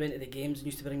 because my dad went to the games and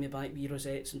used to bring me back wee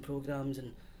rosettes and programmes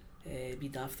and wee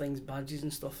daft things, badges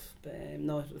and stuff.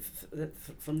 But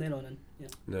from then on in, yeah.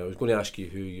 Now, I was going to ask you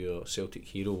who your Celtic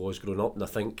hero was growing up, and I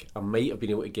think I might have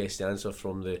been able to guess the answer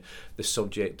from the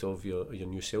subject of your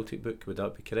new Celtic book. Would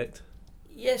that be correct?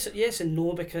 Yes and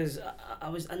no, because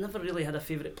I never really had a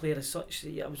favourite player as such.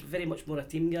 I was very much more a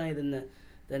team guy than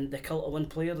the cult of one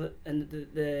player. And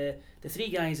the three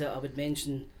guys that I would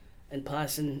mention in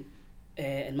passing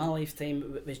in my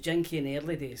lifetime was Jinky in the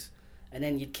early days, and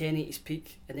then you'd Kenny at his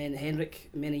peak, and then Henrik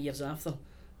many years after.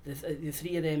 The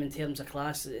three of them in terms of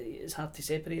class, it's hard to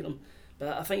separate them.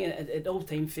 But I think an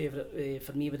all-time favourite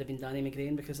for me would have been Danny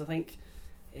McGrain, because I think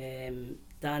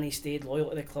Danny stayed loyal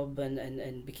to the club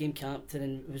and became captain,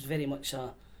 and was very much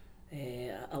a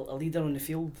leader on the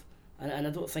field, and I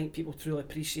don't think people truly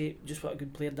appreciate just what a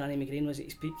good player Danny McGrain was at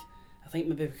his peak. I think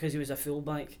maybe because he was a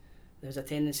fullback, there was a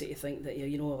tendency to think that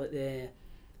you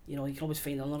can always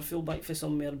find another fullback for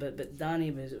somewhere, but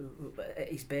Danny was at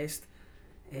his best.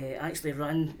 Actually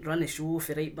ran the show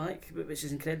for right back, which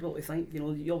is incredible to think.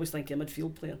 You always think a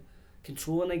midfield player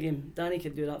controlling a game. Danny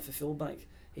could do that for fullback.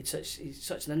 He's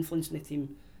such an influence in the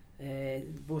team,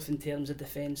 both in terms of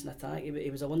defence and attack.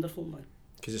 He was a wonderful man.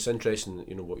 Because it's interesting,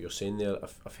 what you're saying there.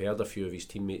 I've heard a few of his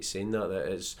teammates saying that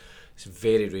it's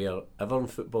very rare ever in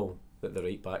football that the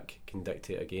right back can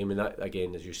dictate a game, and that,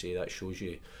 again, as you say, that shows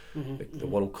you the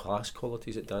world class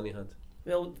qualities that Danny had.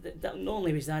 Well, not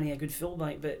only was Danny a good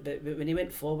fullback, but when he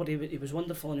went forward, he was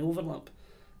wonderful in the overlap,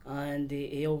 and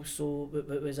he also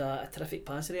was a terrific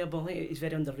passer. He's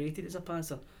very underrated as a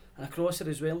passer. And a crosser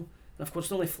as well. And of course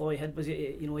the only flaw he had was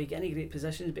he got any great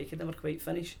positions, but he could never quite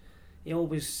finish. He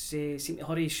always seemed to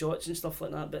hurry his shots and stuff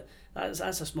like that, but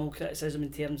that's a small criticism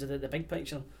in terms of the big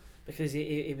picture, because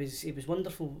he was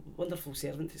wonderful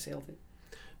servant to Celtic.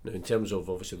 Now, in terms of,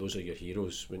 obviously those are your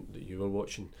heroes that you were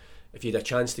watching, if you had a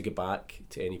chance to go back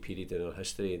to any period in our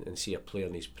history and see a player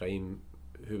in his prime,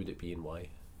 who would it be and why?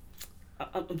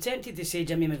 I'm tempted to say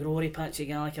Jimmy McGrory, Patrick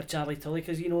Gallagher, Charlie Tully,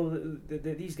 because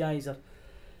these guys are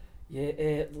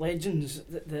legends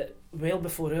that well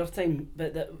before our time.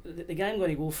 But the guy I'm going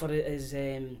to go for is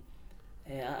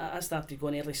I started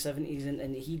going early 70s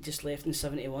and he just left in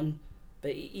 71.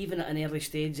 But even at an early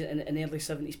stage in early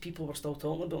 70s, people were still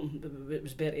talking about him. It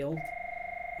was Bertie Auld.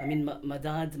 I mean, my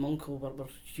dad, my uncle were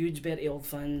huge Bertie Auld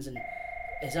fans, and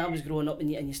as I was growing up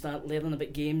and you start learning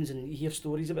about games and you hear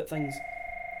stories about things,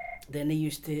 then they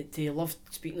used to love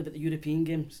speaking about the European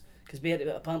games, because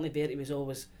apparently Bertie was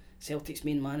always Celtic's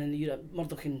main man in the Europe.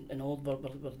 Murdoch and Auld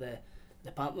were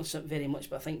the partnership very much,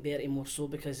 but I think Bertie more so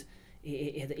because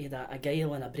he had a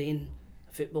guile and a brain,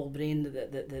 a football brain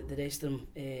that the rest of them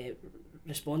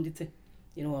responded to.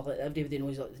 Everybody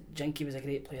knows that Jinky was a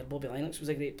great player, Bobby Lennox was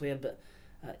a great player, but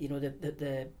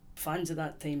the fans at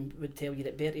that time would tell you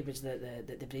that Bertie was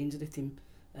the brains of the team,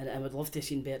 and I would love to have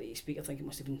seen Bertie speak. I think it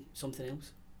must have been something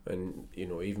else. And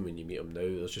even when you meet him now,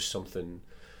 there's just something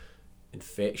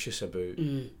infectious about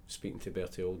speaking to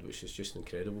Bertie Auld, which is just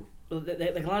incredible. Well,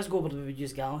 the Glasgow word we would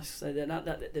use Gallus. When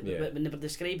they were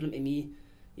describing him to me,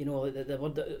 the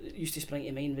word that used to spring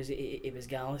to mind was he was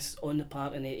Gallus on the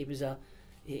park, and he was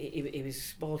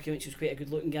by all accounts, he was quite a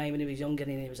good looking guy when he was younger,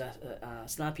 and he was a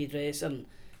snappy dresser, and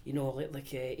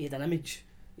he had an image,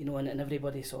 and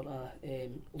everybody sort of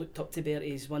looked up to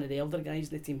Bertie as one of the elder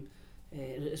guys in the team,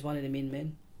 as one of the main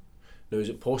men. Now, is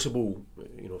it possible,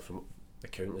 from the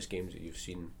countless games that you've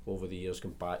seen over the years,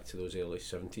 going back to those early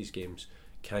 70s games,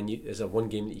 is there one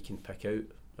game that you can pick out?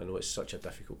 I know it's such a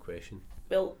difficult question.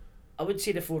 Well, I would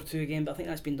say the 4-2 game, but I think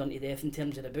that's been done to death in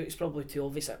terms of the book. It's probably too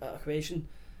obvious a question,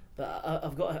 but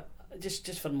I've got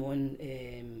just for my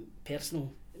own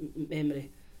personal memory.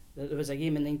 There was a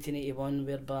game in 1981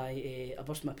 whereby I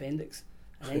burst my appendix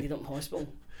and ended up in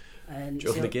hospital. And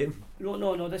during the game?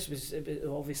 No. This was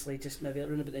obviously just maybe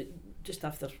around about just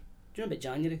after, about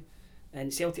January,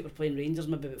 and Celtic were playing Rangers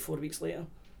maybe about 4 weeks later,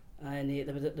 and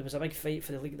there was a big fight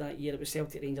for the league that year. It was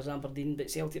Celtic, Rangers, Aberdeen,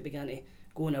 but Celtic began to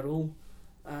go in a roll,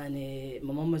 and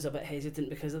my mum was a bit hesitant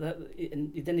because of that.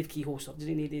 And you didn't have keyhole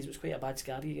surgery in the days. It was quite a bad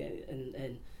scar you get,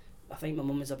 and I think my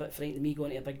mum was a bit frightened of me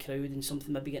going to a big crowd and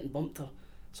something maybe getting bumped or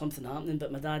something happening.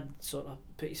 But my dad sort of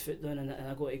put his foot down, and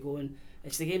I got to go. And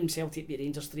it's the game Celtic beat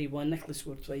Rangers 3-1. Nicholas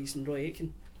scored twice and Roy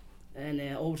Aitken, and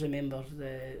I always remember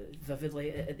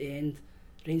vividly at the end,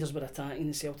 Rangers were attacking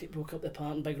and Celtic broke up the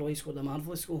park, and Big Roy scored a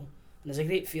marvellous goal. And there's a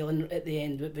great feeling at the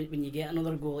end when you get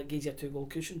another goal. It gives you a 2-goal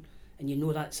cushion,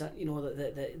 and that's it.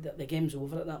 That the game's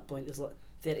over at that point. There's like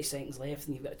 30 seconds left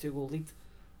and you've got a 2-goal lead,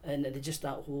 and just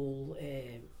that whole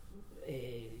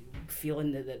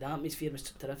feeling, that the atmosphere was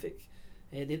terrific.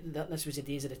 This was the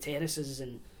days of the terraces,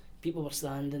 and people were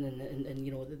standing,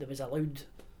 and there was a loud,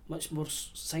 much more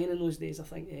sign in those days, I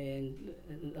think, and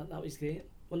that was great.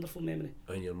 Wonderful memory.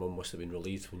 And your mum must have been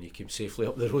relieved when you came safely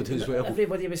up the road as well.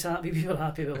 Everybody was happy. We were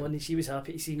happy with one, and she was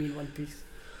happy to see me in one piece.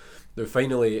 Now,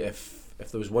 finally, if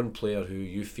there was one player who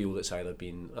you feel that's either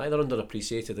been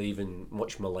underappreciated or even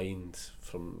much maligned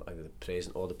from either the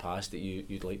present or the past that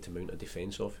you'd like to mount a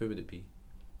defence of, who would it be?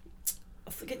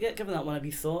 I think given that one a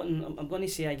wee thought, and I'm going to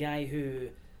say a guy who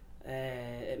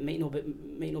it might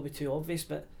not be too obvious,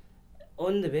 but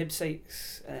on the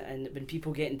websites and when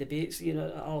people get in debates,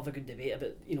 I'll have a good debate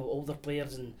about older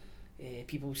players, and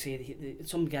people say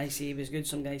some guys say he was good,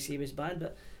 some guys say he was bad,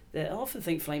 but I often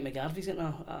think Frank McGarvey's in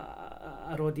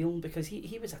a raw deal, because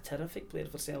he was a terrific player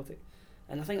for Celtic,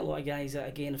 and I think a lot of guys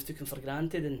again have taken for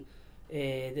granted, and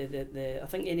I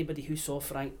think anybody who saw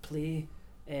Frank play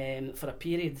for a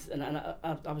period, and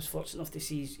I was fortunate enough to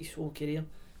see his whole career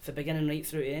from beginning right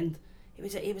through to end.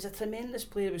 He was a tremendous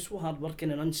player. He was so hard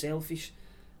working and unselfish,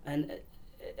 and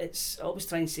I always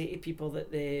try and say to people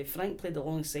that Frank played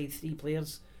alongside 3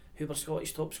 players who were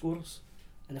Scottish top scorers,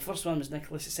 and the first one was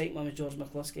Nicholas, the second one was George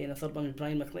McCluskey, and the third one was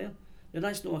Brian McClare. Now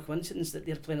that's no coincidence that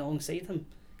they're playing alongside him.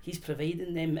 He's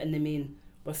providing them in the main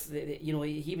with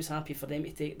he was happy for them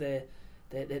to take the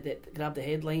grab the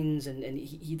headlines, and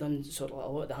he done sort of a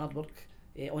lot of the hard work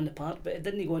on the park, but it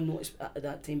didn't go unnoticed at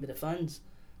that time by the fans.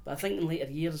 But I think in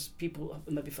later years people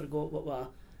maybe forgot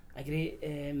what a great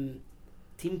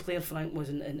team player Frank was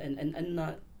in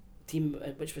that team,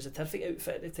 which was a terrific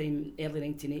outfit at the time, early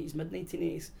 1980s, mid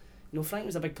 1980s. Frank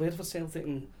was a big player for Celtic,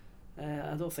 and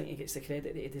I don't think he gets the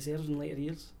credit that he deserves in later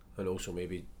years. And also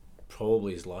maybe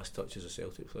probably his last touch as a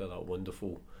Celtic player, that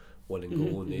wonderful winning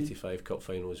goal in the 85 Cup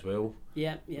final as well.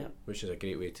 Yeah. Which is a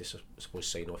great way to, suppose,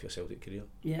 sign off your Celtic career.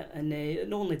 Yeah, and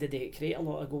not only did he create a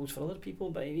lot of goals for other people,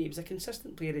 but he was a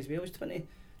consistent player as well. He was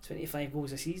 25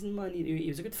 goals a season, man. He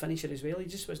was a good finisher as well. He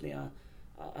just wasn't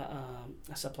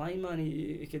a supply man.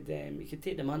 He could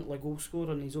take the mantle of goal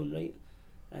scorer in his own right,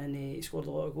 and he scored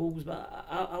a lot of goals. But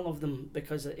I loved him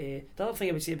because the other thing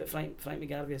I would say about Frank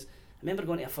McGarvey is I remember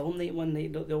going to a film night one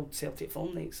night, the old Celtic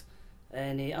film nights,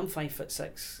 and I'm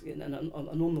 5'6", and I know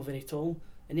I'm not very tall,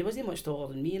 and he wasn't much taller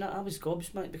than me, and I was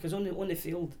gobsmacked because on the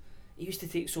field he used to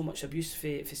take so much abuse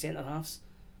for centre halves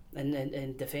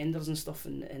and defenders and stuff,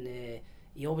 and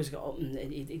he always got up, and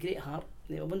he had a great heart,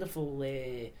 a wonderful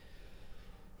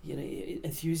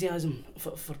enthusiasm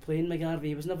for playing. McGarvey,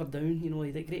 he was never down, he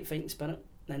had a great fighting spirit.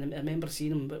 And I remember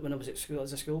seeing him when I was at school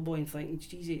as a schoolboy and thinking,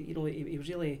 geez, he was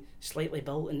really slightly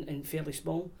built and fairly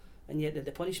small, and yet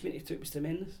the punishment he took was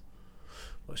tremendous.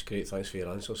 That's great. Thanks for your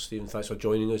answers, Stephen. Thanks for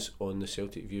joining us on the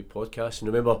Celtic View podcast. And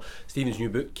remember, Stephen's new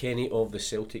book, Kenny of the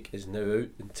Celtic, is now out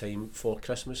in time for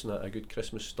Christmas, and a good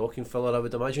Christmas stocking filler, I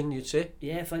would imagine you'd say.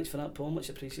 Yeah, thanks for that, Paul. Much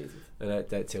appreciated. And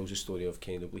that tells the story of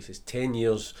Kenny Dalglish's 10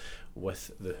 years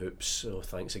with the Hoops. So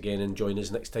thanks again, and join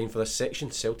us next time for this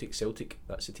section. Celtic,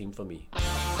 that's the team for me.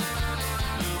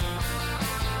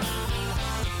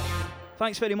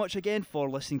 Thanks very much again for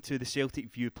listening to the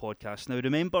Celtic View podcast. Now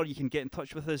remember, you can get in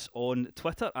touch with us on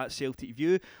Twitter at Celtic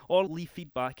View, or leave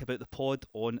feedback about the pod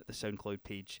on the SoundCloud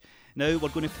page. Now we're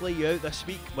going to play you out this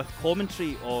week with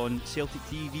commentary on Celtic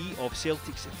TV of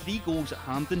Celtic's 3 goals at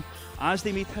Hampden as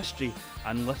they made history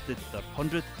and lifted their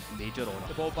 100th major honour.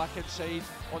 The ball back inside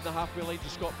on the halfway line to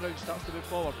Scott Brown, starts to move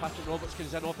forward. Patrick Roberts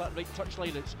comes in off that right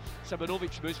touchline. It's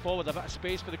Simonovic moves forward, a bit of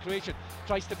space for the Croatian,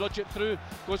 tries to nudge it through,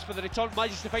 goes for the return,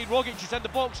 manages to find Rogic, he's in the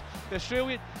box, the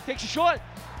Australian takes a shot,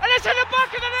 and it's in the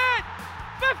back of the net!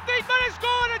 15 minutes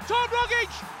gone, and Tom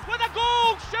Rogic with a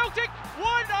goal! Celtic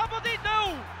 1, Aberdeen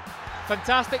 0!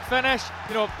 Fantastic finish,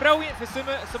 brilliant for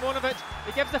Simonovic.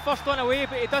 He gives the first one away,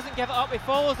 but he doesn't give it up, he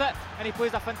follows it, and he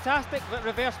plays a fantastic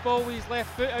reverse ball with his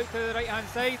left foot out to the right hand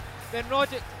side. Then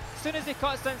Rogic, as soon as he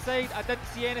cuts inside, I didn't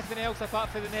see anything else apart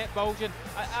from the net bulging.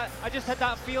 I just had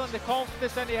that feeling, the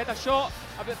confidence, and he had a shot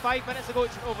about 5 minutes ago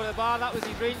over the bar. That was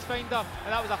his rangefinder,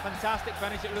 and that was a fantastic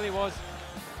finish, it really was.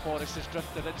 Forrest has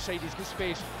drifted inside, he's got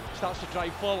space, starts to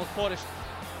drive forward. Forrest,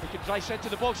 he can drive straight to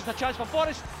the box, it's a chance for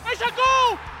Forrest, it's a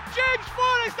goal! James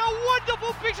Forrest, a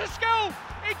wonderful piece of skill,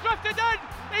 he drifted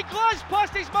in, he glanced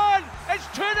past his man, it's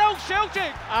 2-0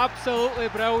 Celtic! Absolutely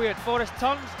brilliant. Forrest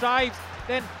turns, drives,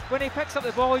 then when he picks up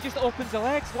the ball he just opens the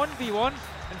legs, 1v1,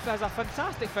 and has a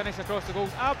fantastic finish across the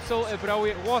goals. Absolutely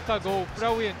brilliant, what a goal,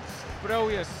 brilliant.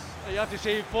 You have to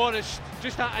say, Forrest,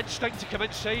 just that instinct to come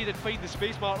inside and find the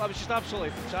space mark, that was just absolutely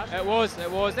fantastic. It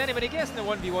was. Then when he gets in the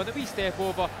 1v1, the wee step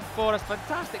over, Forrest,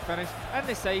 fantastic finish in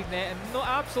the side net, and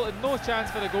absolutely no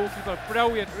chance for the goalkeeper.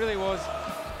 Brilliant, really was.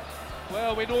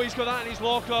 Well, we know he's got that in his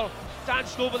locker,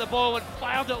 danced over the ball and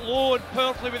fired it low and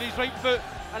powerfully with his right foot,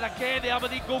 and again the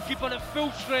Aberdeen goalkeeper at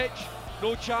full stretch,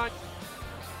 no chance.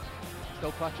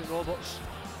 Still Patrick Roberts,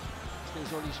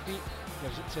 stays on his feet,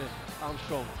 gives it to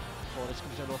Armstrong. Forrest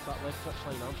comes in off that left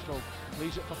touchline, Armstrong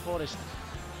leaves it for Forrest,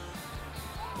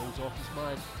 pulls off his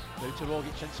man, now to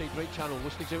Rogic inside right channel,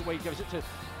 Lustig's out wide, gives it to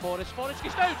Forrest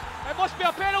gets down, it must be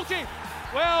a penalty!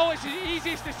 Well, it's the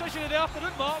easiest decision of the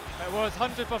afternoon, Mark. It was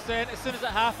 100%, as soon as it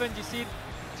happened you see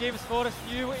James Forrest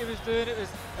knew what he was doing, it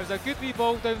was a good wee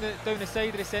ball down the side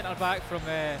of the centre back from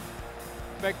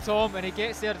Big Tom, and he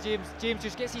gets there, James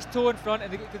just gets his toe in front,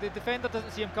 and the defender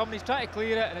doesn't see him coming, he's trying to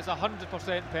clear it, and it's a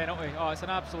 100% penalty. Oh, it's an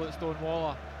absolute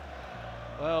stonewaller.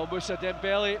 Well, Moussa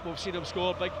Dembele, we've seen him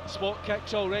score big spot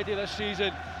kicks already this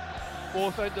season,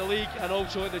 both in the league and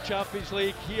also in the Champions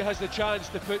League. He has the chance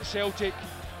to put Celtic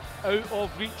out of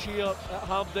reach here at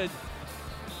Hampden.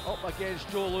 Up against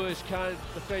Joe Lewis, can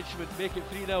the Frenchman make it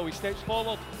 3-0? He steps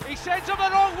forward, he sends him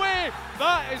the wrong way!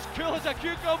 That is cool as a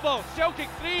cucumber. Celtic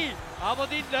 3,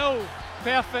 Aberdeen 0.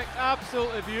 Perfect,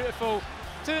 absolutely beautiful.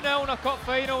 2-0 in a cup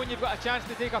final, and you've got a chance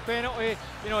to take a penalty.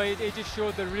 He just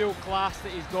showed the real class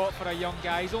that he's got for a young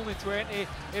guy. He's only 20,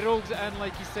 he rolls it in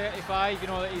like he's 35,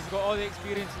 he's got all the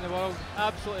experience in the world.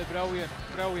 Absolutely brilliant.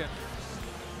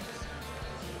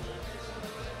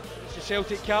 It's the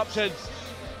Celtic captain.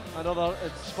 Another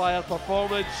inspired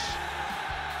performance,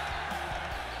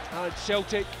 and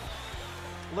Celtic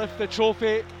lift the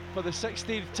trophy for the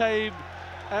 16th time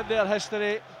in their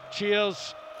history.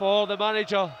 Cheers for the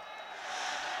manager.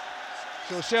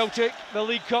 So Celtic, the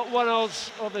League Cup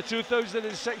winners of the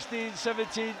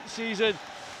 2016-17 season,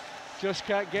 just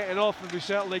can't get enough, and we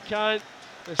certainly can't.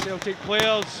 The Celtic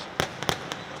players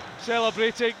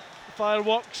celebrating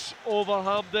fireworks over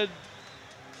Hampden.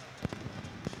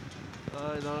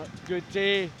 And a good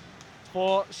day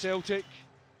for Celtic.